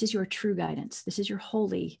 This is your true guidance. This is your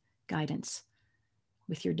holy guidance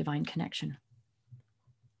with your divine connection.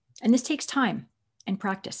 And this takes time and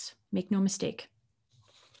practice. Make no mistake.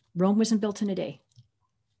 Rome wasn't built in a day.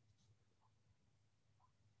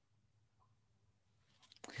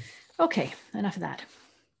 Okay, enough of that.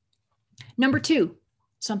 Number 2,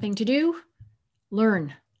 something to do,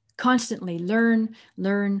 learn. Constantly learn.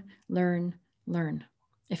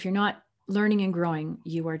 If you're not learning and growing,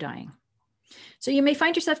 you are dying. So you may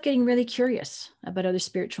find yourself getting really curious about other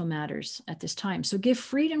spiritual matters at this time. So give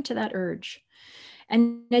freedom to that urge.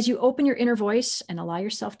 And as you open your inner voice and allow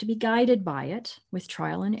yourself to be guided by it with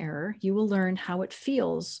trial and error, you will learn how it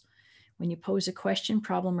feels when you pose a question,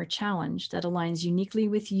 problem, or challenge that aligns uniquely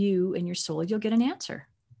with you and your soul. You'll get an answer.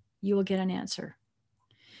 You will get an answer.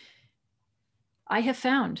 I have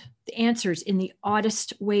found the answers in the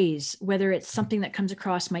oddest ways, whether it's something that comes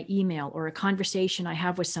across my email or a conversation I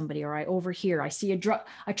have with somebody, or I overhear, I see a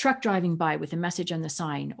truck driving by with a message on the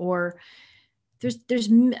sign, or there's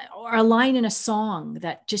or a line in a song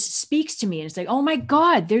that just speaks to me and it's like, oh my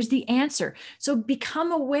God, there's the answer. So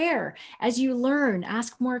become aware as you learn,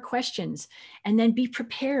 ask more questions, and then be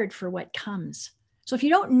prepared for what comes. So if you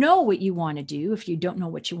don't know what you want to do, if you don't know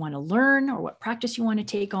what you want to learn or what practice you want to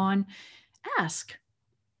take on, ask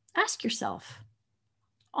yourself,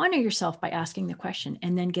 honor yourself by asking the question,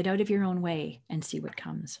 and then get out of your own way and see what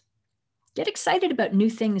comes. Get excited about new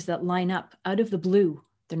things that line up out of the blue.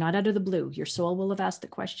 They're not out of the blue. Your soul will have asked the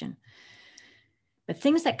question. But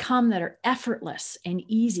things that come that are effortless and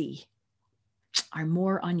easy are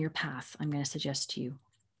more on your path, I'm going to suggest to you.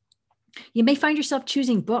 You may find yourself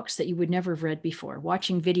choosing books that you would never have read before,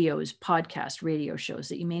 watching videos, podcasts, radio shows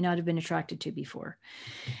that you may not have been attracted to before.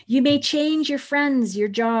 You may change your friends, your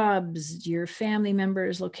jobs, your family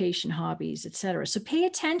members, location, hobbies, etc. So pay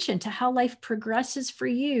attention to how life progresses for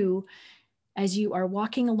you as you are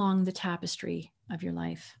walking along the tapestry of your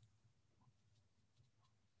life.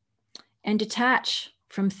 And detach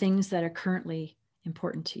from things that are currently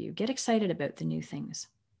important to you. Get excited about the new things.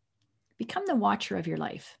 Become the watcher of your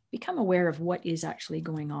life. Become aware of what is actually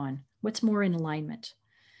going on, what's more in alignment,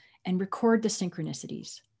 and record the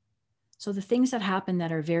synchronicities. So the things that happen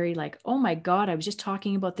that are very like, oh my God, I was just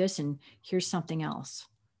talking about this and here's something else.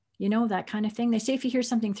 You know, that kind of thing. They say if you hear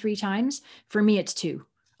something 3 times, for me, it's 2.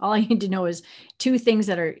 All I need to know is 2 things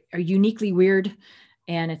that are uniquely weird.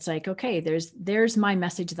 And it's like, okay, there's my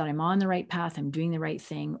message that I'm on the right path, I'm doing the right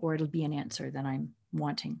thing, or it'll be an answer that I'm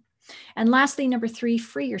wanting. And lastly, number 3,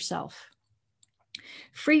 free yourself.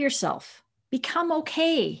 Free yourself. Become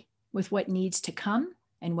okay with what needs to come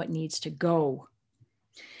and what needs to go.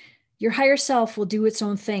 Your higher self will do its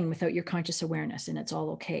own thing without your conscious awareness, and it's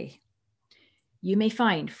all okay. You may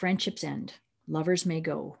find friendships end, lovers may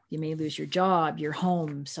go, you may lose your job, your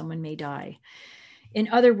home, someone may die. In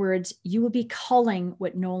other words, you will be culling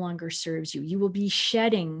what no longer serves you. You will be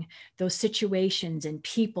shedding those situations and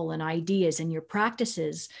people and ideas and your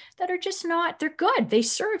practices that are just not, they're good. They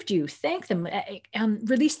served you. Thank them.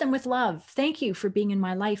 Release them with love. Thank you for being in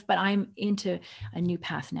my life, but I'm into a new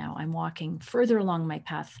path now. I'm walking further along my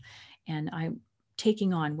path and I'm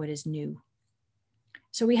taking on what is new.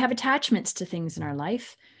 So we have attachments to things in our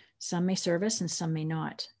life. Some may serve us and some may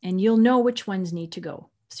not. And you'll know which ones need to go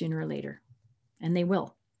sooner or later. And they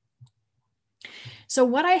will. So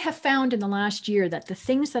what I have found in the last year, that the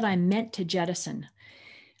things that I'm meant to jettison,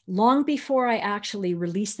 long before I actually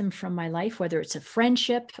release them from my life, whether it's a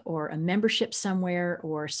friendship or a membership somewhere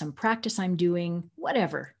or some practice I'm doing,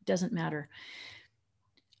 whatever, doesn't matter.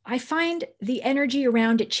 I find the energy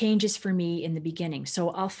around it changes for me in the beginning. So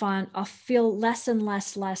I'll feel less and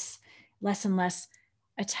less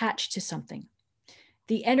attached to something.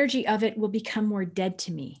 The energy of it will become more dead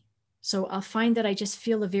to me. So I'll find that I just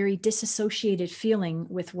feel a very disassociated feeling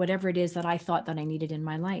with whatever it is that I thought that I needed in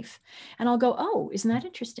my life. And I'll go, oh, isn't that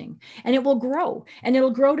interesting? And it will grow. And it'll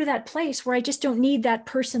grow to that place where I just don't need that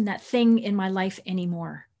person, that thing in my life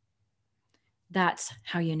anymore. That's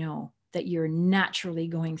how you know that you're naturally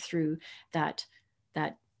going through that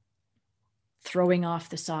throwing off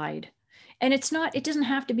the side. And it doesn't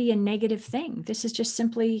have to be a negative thing. This is just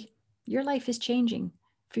simply your life is changing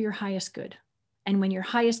for your highest good. And when your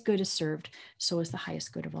highest good is served, so is the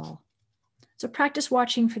highest good of all. So practice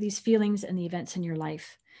watching for these feelings and the events in your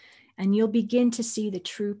life, and you'll begin to see the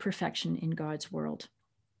true perfection in God's world.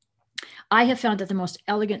 I have found that the most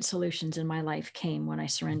elegant solutions in my life came when I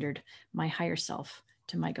surrendered my higher self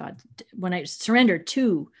to my God, when I surrendered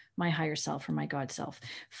to my higher self or my God self.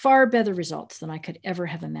 Far better results than I could ever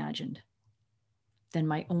have imagined, than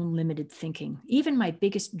my own limited thinking. Even my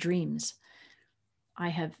biggest dreams, I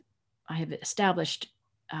have established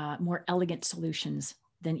more elegant solutions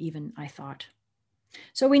than even I thought.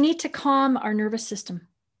 So we need to calm our nervous system.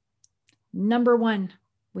 Number 1,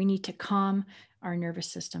 we need to calm our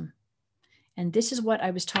nervous system. And this is what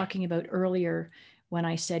I was talking about earlier when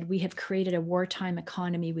I said we have created a wartime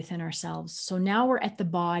economy within ourselves. So now we're at the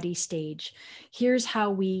body stage. Here's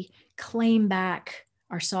how we claim back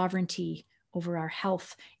our sovereignty over our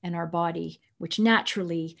health and our body, which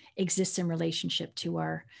naturally exists in relationship to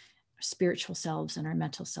our spiritual selves and our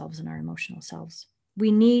mental selves and our emotional selves.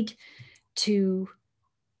 We need to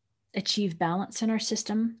achieve balance in our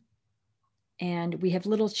system, and we have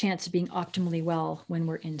little chance of being optimally well when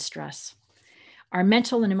we're in stress. Our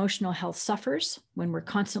mental and emotional health suffers when we're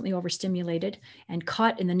constantly overstimulated and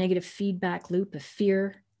caught in the negative feedback loop of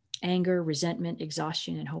fear, anger, resentment,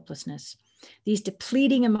 exhaustion, and hopelessness. These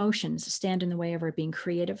depleting emotions stand in the way of our being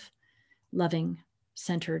creative, loving,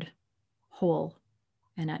 centered, whole,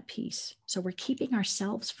 and at peace. So we're keeping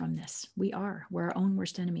ourselves from this. We're our own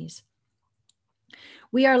worst enemies.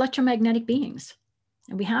 We are electromagnetic beings,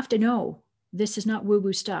 and we have to know this is not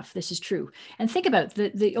woo-woo stuff. This is true. And think about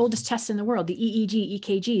the oldest tests in the world, the EEG,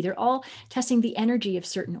 EKG, they're all testing the energy of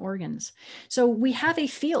certain organs. So we have a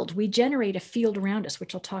field, we generate a field around us,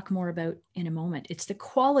 which I'll talk more about in a moment. It's the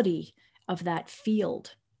quality of that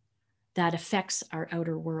field that affects our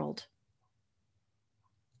outer world.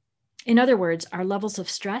 In other words, our levels of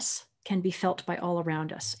stress can be felt by all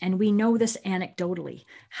around us. And we know this anecdotally.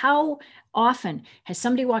 How often has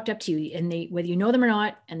somebody walked up to you and whether you know them or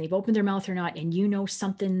not, and they've opened their mouth or not, and you know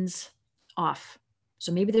something's off.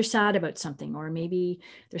 So maybe they're sad about something, or maybe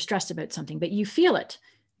they're stressed about something, but you feel it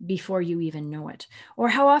before you even know it. Or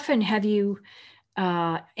how often have you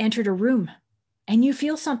entered a room and you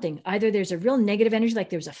feel something? Either there's a real negative energy, like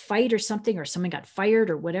there's a fight or something, or someone got fired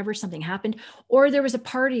or whatever, something happened, or there was a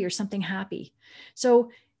party or something happy. So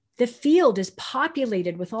the field is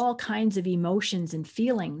populated with all kinds of emotions and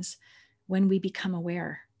feelings when we become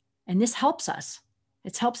aware. And this helps us.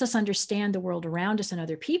 It helps us understand the world around us and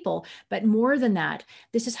other people. But more than that,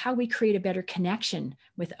 this is how we create a better connection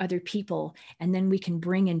with other people. And then we can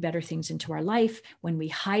bring in better things into our life when we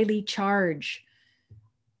highly charge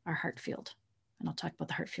our heart field. And I'll talk about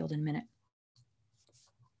the heart field in a minute.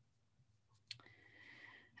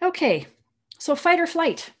 Okay, so fight or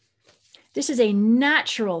flight. This is a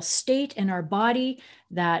natural state in our body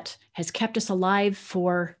that has kept us alive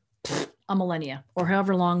for a millennia, or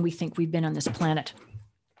however long we think we've been on this planet.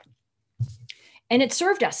 And it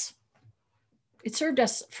served us. It served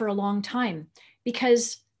us for a long time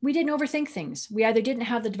because we didn't overthink things. We either didn't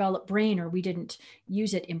have the developed brain or we didn't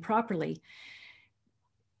use it improperly.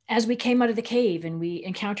 As we came out of the cave and we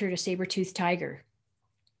encountered a saber-toothed tiger,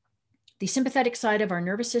 the sympathetic side of our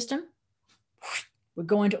nervous system would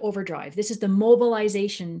go into overdrive. This is the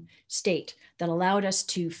mobilization state that allowed us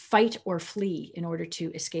to fight or flee in order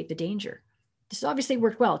to escape the danger. This obviously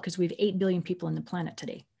worked well because we have 8 billion people on the planet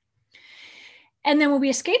today. And then when we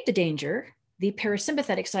escaped the danger, the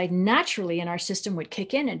parasympathetic side naturally in our system would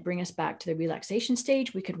kick in and bring us back to the relaxation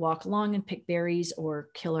stage. We could walk along and pick berries or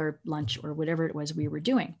kill our lunch or whatever it was we were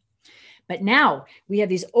doing. But now we have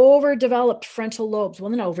these overdeveloped frontal lobes.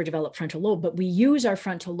 Well, not overdeveloped frontal lobe, but we use our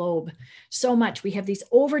frontal lobe so much. We have these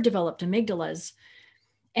overdeveloped amygdalas,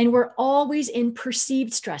 and we're always in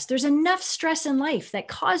perceived stress. There's enough stress in life that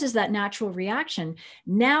causes that natural reaction.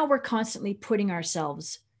 Now we're constantly putting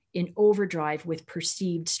ourselves in overdrive with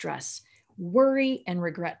perceived stress, worry and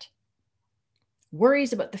regret.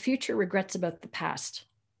 Worries about the future, regrets about the past.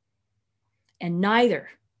 And neither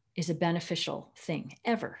is a beneficial thing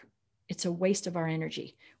ever. It's a waste of our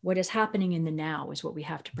energy. What is happening in the now is what we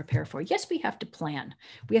have to prepare for. Yes, we have to plan.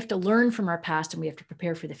 We have to learn from our past and we have to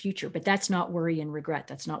prepare for the future, but that's not worry and regret.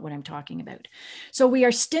 That's not what I'm talking about. So we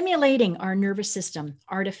are stimulating our nervous system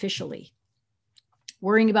artificially,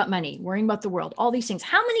 worrying about money, worrying about the world, all these things.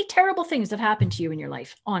 How many terrible things have happened to you in your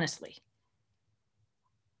life? Honestly,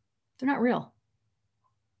 they're not real.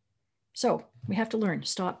 So we have to learn,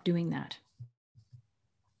 stop doing that.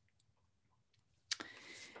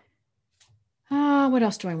 What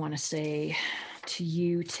else do I want to say to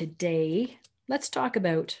you today? Let's talk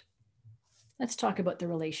about the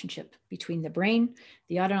relationship between the brain,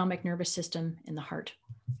 the autonomic nervous system, and the heart.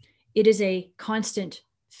 It is a constant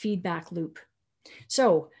feedback loop.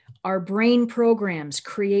 So our brain programs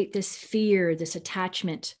create this fear, this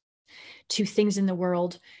attachment to things in the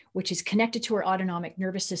world, which is connected to our autonomic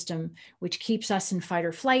nervous system, which keeps us in fight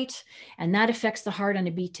or flight. And that affects the heart on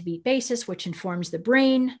a beat-to-beat basis, which informs the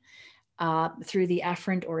brain through the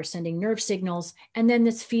afferent or ascending nerve signals. And then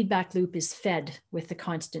this feedback loop is fed with the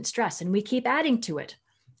constant stress, and we keep adding to it.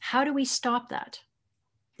 How do we stop that?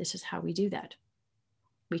 This is how we do that.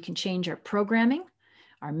 We can change our programming,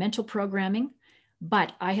 our mental programming,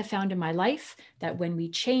 but I have found in my life that when we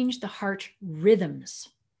change the heart rhythms,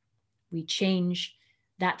 we change,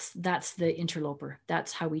 that's the interloper.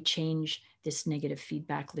 That's how we change this negative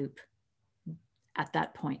feedback loop at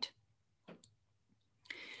that point.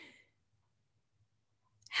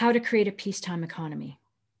 How to create a peacetime economy.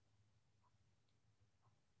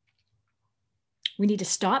 We need to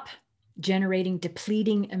stop generating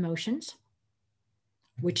depleting emotions,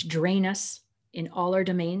 which drain us in all our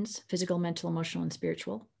domains, physical, mental, emotional, and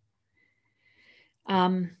spiritual.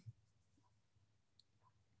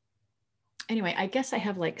 Anyway, I guess I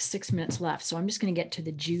have like 6 minutes left, so I'm just going to get to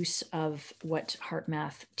the juice of what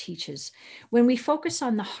HeartMath teaches. When we focus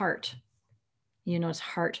on the heart, you know, it's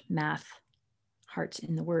HeartMath, heart's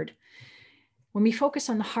in the word. When we focus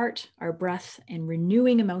on the heart, our breath, and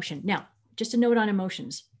renewing emotion. Now, just a note on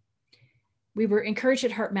emotions. We were encouraged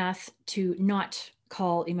at HeartMath to not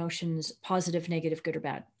call emotions positive, negative, good, or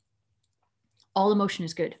bad. All emotion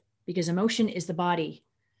is good because emotion is the body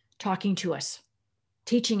talking to us,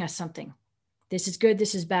 teaching us something. This is good,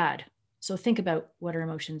 this is bad. So think about what are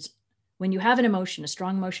emotions. When you have an emotion, a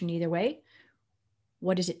strong emotion either way,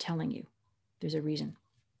 what is it telling you? There's a reason.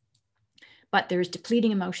 But there's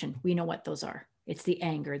depleting emotion. We know what those are. It's the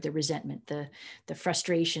anger, the resentment, the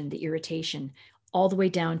frustration, the irritation, all the way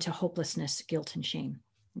down to hopelessness, guilt, and shame.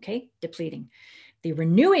 Okay, depleting. The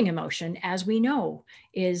renewing emotion, as we know,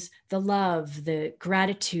 is the love, the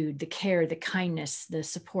gratitude, the care, the kindness, the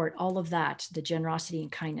support, all of that, the generosity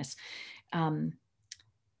and kindness.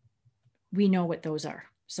 We know what those are.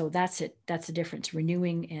 So that's it. That's the difference,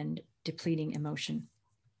 renewing and depleting emotion.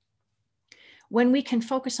 When we can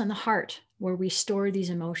focus on the heart, where we store these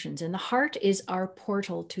emotions, and the heart is our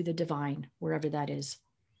portal to the divine, wherever that is.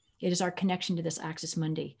 It is our connection to this Axis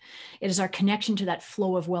Mundi. It is our connection to that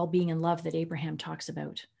flow of well-being and love that Abraham talks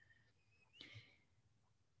about.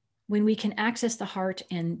 When we can access the heart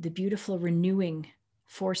and the beautiful renewing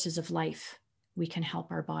forces of life, we can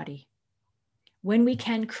help our body. When we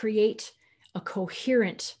can create a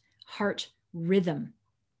coherent heart rhythm,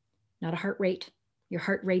 not a heart rate. Your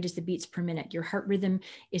heart rate is the beats per minute. Your heart rhythm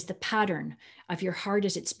is the pattern of your heart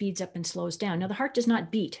as it speeds up and slows down. Now, the heart does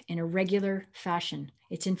not beat in a regular fashion.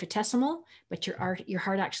 It's infinitesimal, but your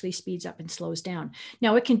heart actually speeds up and slows down.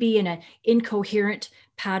 Now, it can be in an incoherent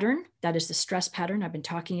pattern. That is the stress pattern I've been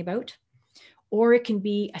talking about. Or it can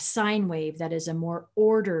be a sine wave that is a more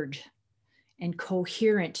ordered and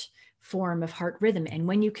coherent form of heart rhythm. And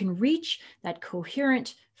when you can reach that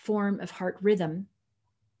coherent form of heart rhythm,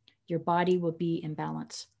 your body will be in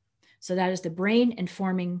balance. So that is the brain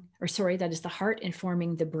informing, that is the heart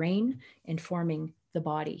informing the brain, informing the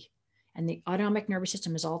body. And the autonomic nervous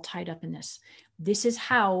system is all tied up in this. This is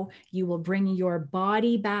how you will bring your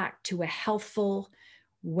body back to a healthful,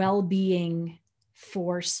 well-being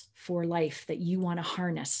force for life that you want to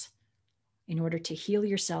harness in order to heal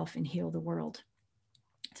yourself and heal the world.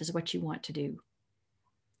 This is what you want to do.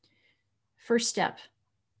 First step,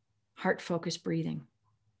 heart-focused breathing,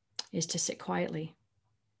 is to sit quietly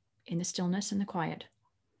in the stillness and the quiet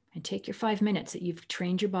and take your 5 minutes that you've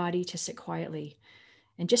trained your body to sit quietly,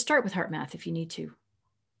 and just start with HeartMath if you need to,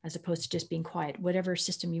 as opposed to just being quiet. Whatever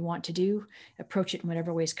system you want to do, approach it in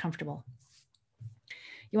whatever way is comfortable.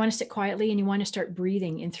 You want to sit quietly and you want to start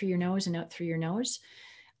breathing in through your nose and out through your nose.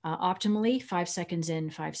 Optimally, 5 seconds in,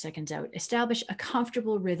 5 seconds out. Establish a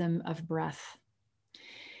comfortable rhythm of breath.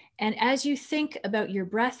 And as you think about your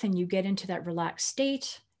breath and you get into that relaxed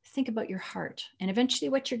state, think about your heart. And eventually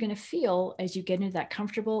what you're going to feel as you get into that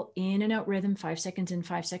comfortable in and out rhythm, 5 seconds in,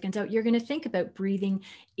 5 seconds out, you're going to think about breathing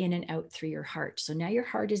in and out through your heart. So now your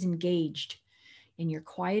heart is engaged in your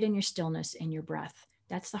quiet and your stillness and your breath.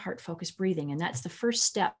 That's the heart-focused breathing. And that's the first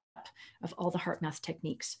step of all the HeartMath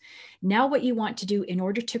techniques. Now what you want to do in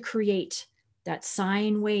order to create that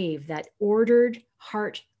sine wave, that ordered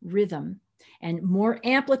heart rhythm, and more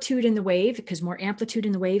amplitude in the wave, because more amplitude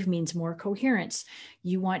in the wave means more coherence,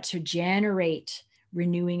 you want to generate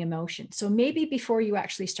renewing emotion. So maybe before you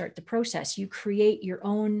actually start the process, you create your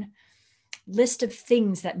own list of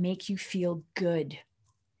things that make you feel good,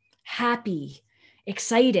 happy,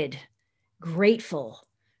 excited, grateful,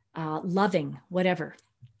 loving, whatever.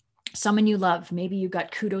 Someone you love, maybe you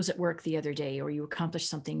got kudos at work the other day, or you accomplished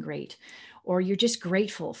something great, or you're just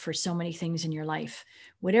grateful for so many things in your life.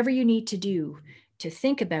 Whatever you need to do to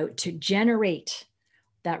think about, to generate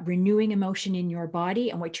that renewing emotion in your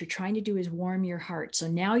body. And what you're trying to do is warm your heart. So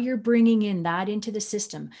now you're bringing in that into the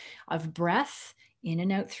system of breath in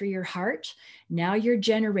and out through your heart. Now you're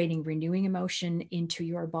generating renewing emotion into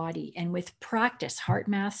your body. And with practice,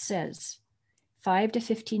 HeartMath says 5 to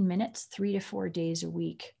 15 minutes, 3 to 4 days a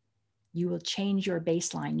week, you will change your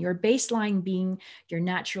baseline being your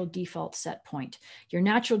natural default set point. Your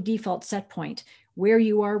natural default set point, where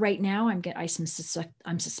you are right now, I'm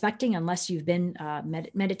suspecting, unless you've been a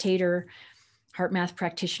meditator, HeartMath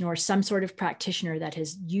practitioner, or some sort of practitioner that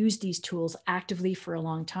has used these tools actively for a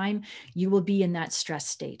long time, you will be in that stress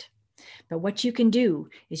state. But what you can do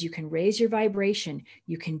is you can raise your vibration,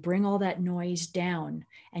 you can bring all that noise down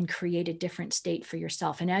and create a different state for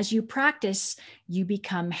yourself. And as you practice, you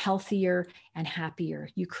become healthier and happier.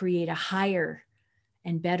 You create a higher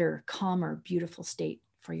and better, calmer, beautiful state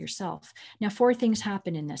for yourself. Now, 4 things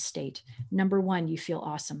happen in this state. Number 1, you feel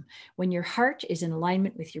awesome. When your heart is in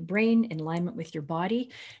alignment with your brain, in alignment with your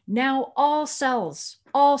body, now all cells,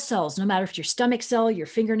 no matter if it's your stomach cell, your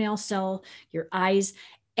fingernail cell, your eyes,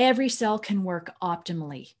 every cell can work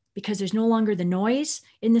optimally because there's no longer the noise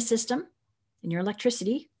in the system, in your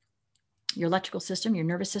electricity, your electrical system, your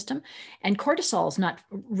nervous system, and cortisol is not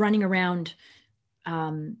running around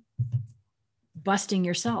busting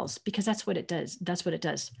your cells, because that's what it does.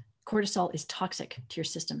 Cortisol is toxic to your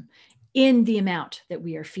system in the amount that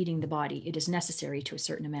we are feeding the body. It is necessary to a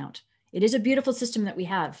certain amount. It is a beautiful system that we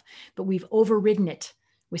have, but we've overridden it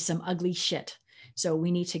with some ugly shit. So we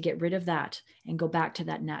need to get rid of that and go back to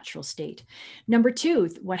that natural state. Number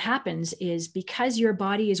 2, what happens is because your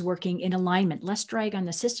body is working in alignment, less drag on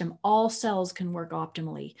the system, all cells can work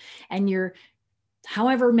optimally. And your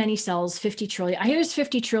however many cells, 50 trillion. I hear it's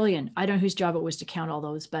 50 trillion. I don't know whose job it was to count all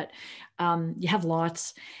those, but you have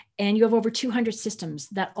lots. And you have over 200 systems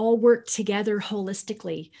that all work together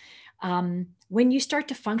holistically. When you start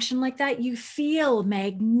to function like that, you feel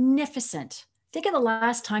magnificent. Think of the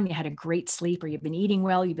last time you had a great sleep, or you've been eating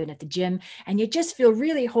well, you've been at the gym, and you just feel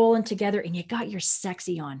really whole and together, and you got your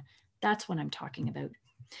sexy on. That's what I'm talking about.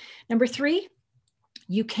 Number 3,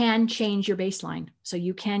 you can change your baseline. So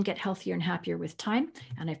you can get healthier and happier with time.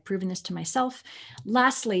 And I've proven this to myself.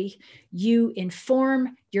 Lastly, you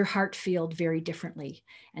inform your heart field very differently.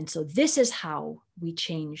 And so this is how we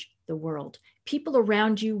change the world. People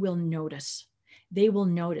around you will notice. They will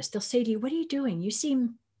notice. They'll say to you, "What are you doing? You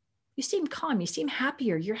seem calm. You seem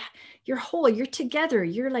happier. You're whole. You're together.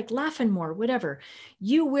 You're like laughing more," whatever.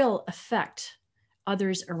 You will affect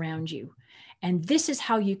others around you. And this is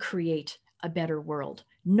how you create a better world.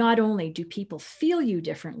 Not only do people feel you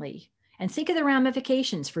differently, and think of the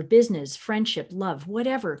ramifications for business, friendship, love,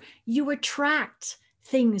 whatever, you attract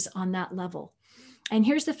things on that level. And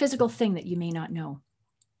here's the physical thing that you may not know.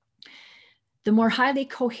 The more highly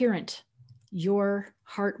coherent your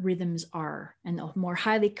heart rhythms are, and the more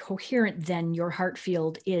highly coherent then your heart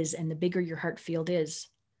field is, and the bigger your heart field is,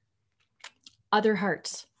 other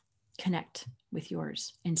hearts connect with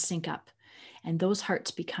yours and sync up. And those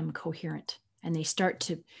hearts become coherent, and their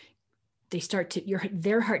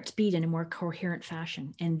hearts beat in a more coherent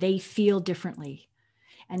fashion, and they feel differently.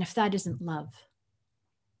 And if that isn't love,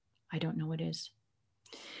 I don't know what is.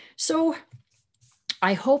 So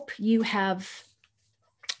I hope you have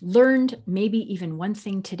learned maybe even one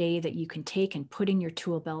thing today that you can take and put in your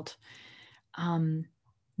tool belt.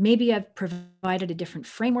 Maybe I've provided a different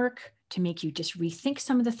framework to make you just rethink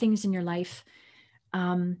some of the things in your life.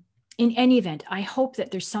 In any event, I hope that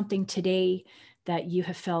there's something today that you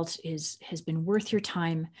have felt has been worth your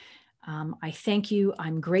time. I thank you.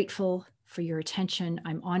 I'm grateful for your attention.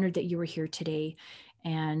 I'm honored that you were here today.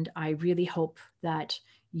 And I really hope that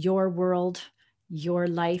your world, your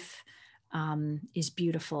life is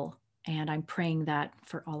beautiful. And I'm praying that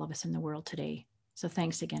for all of us in the world today. So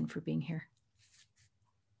thanks again for being here.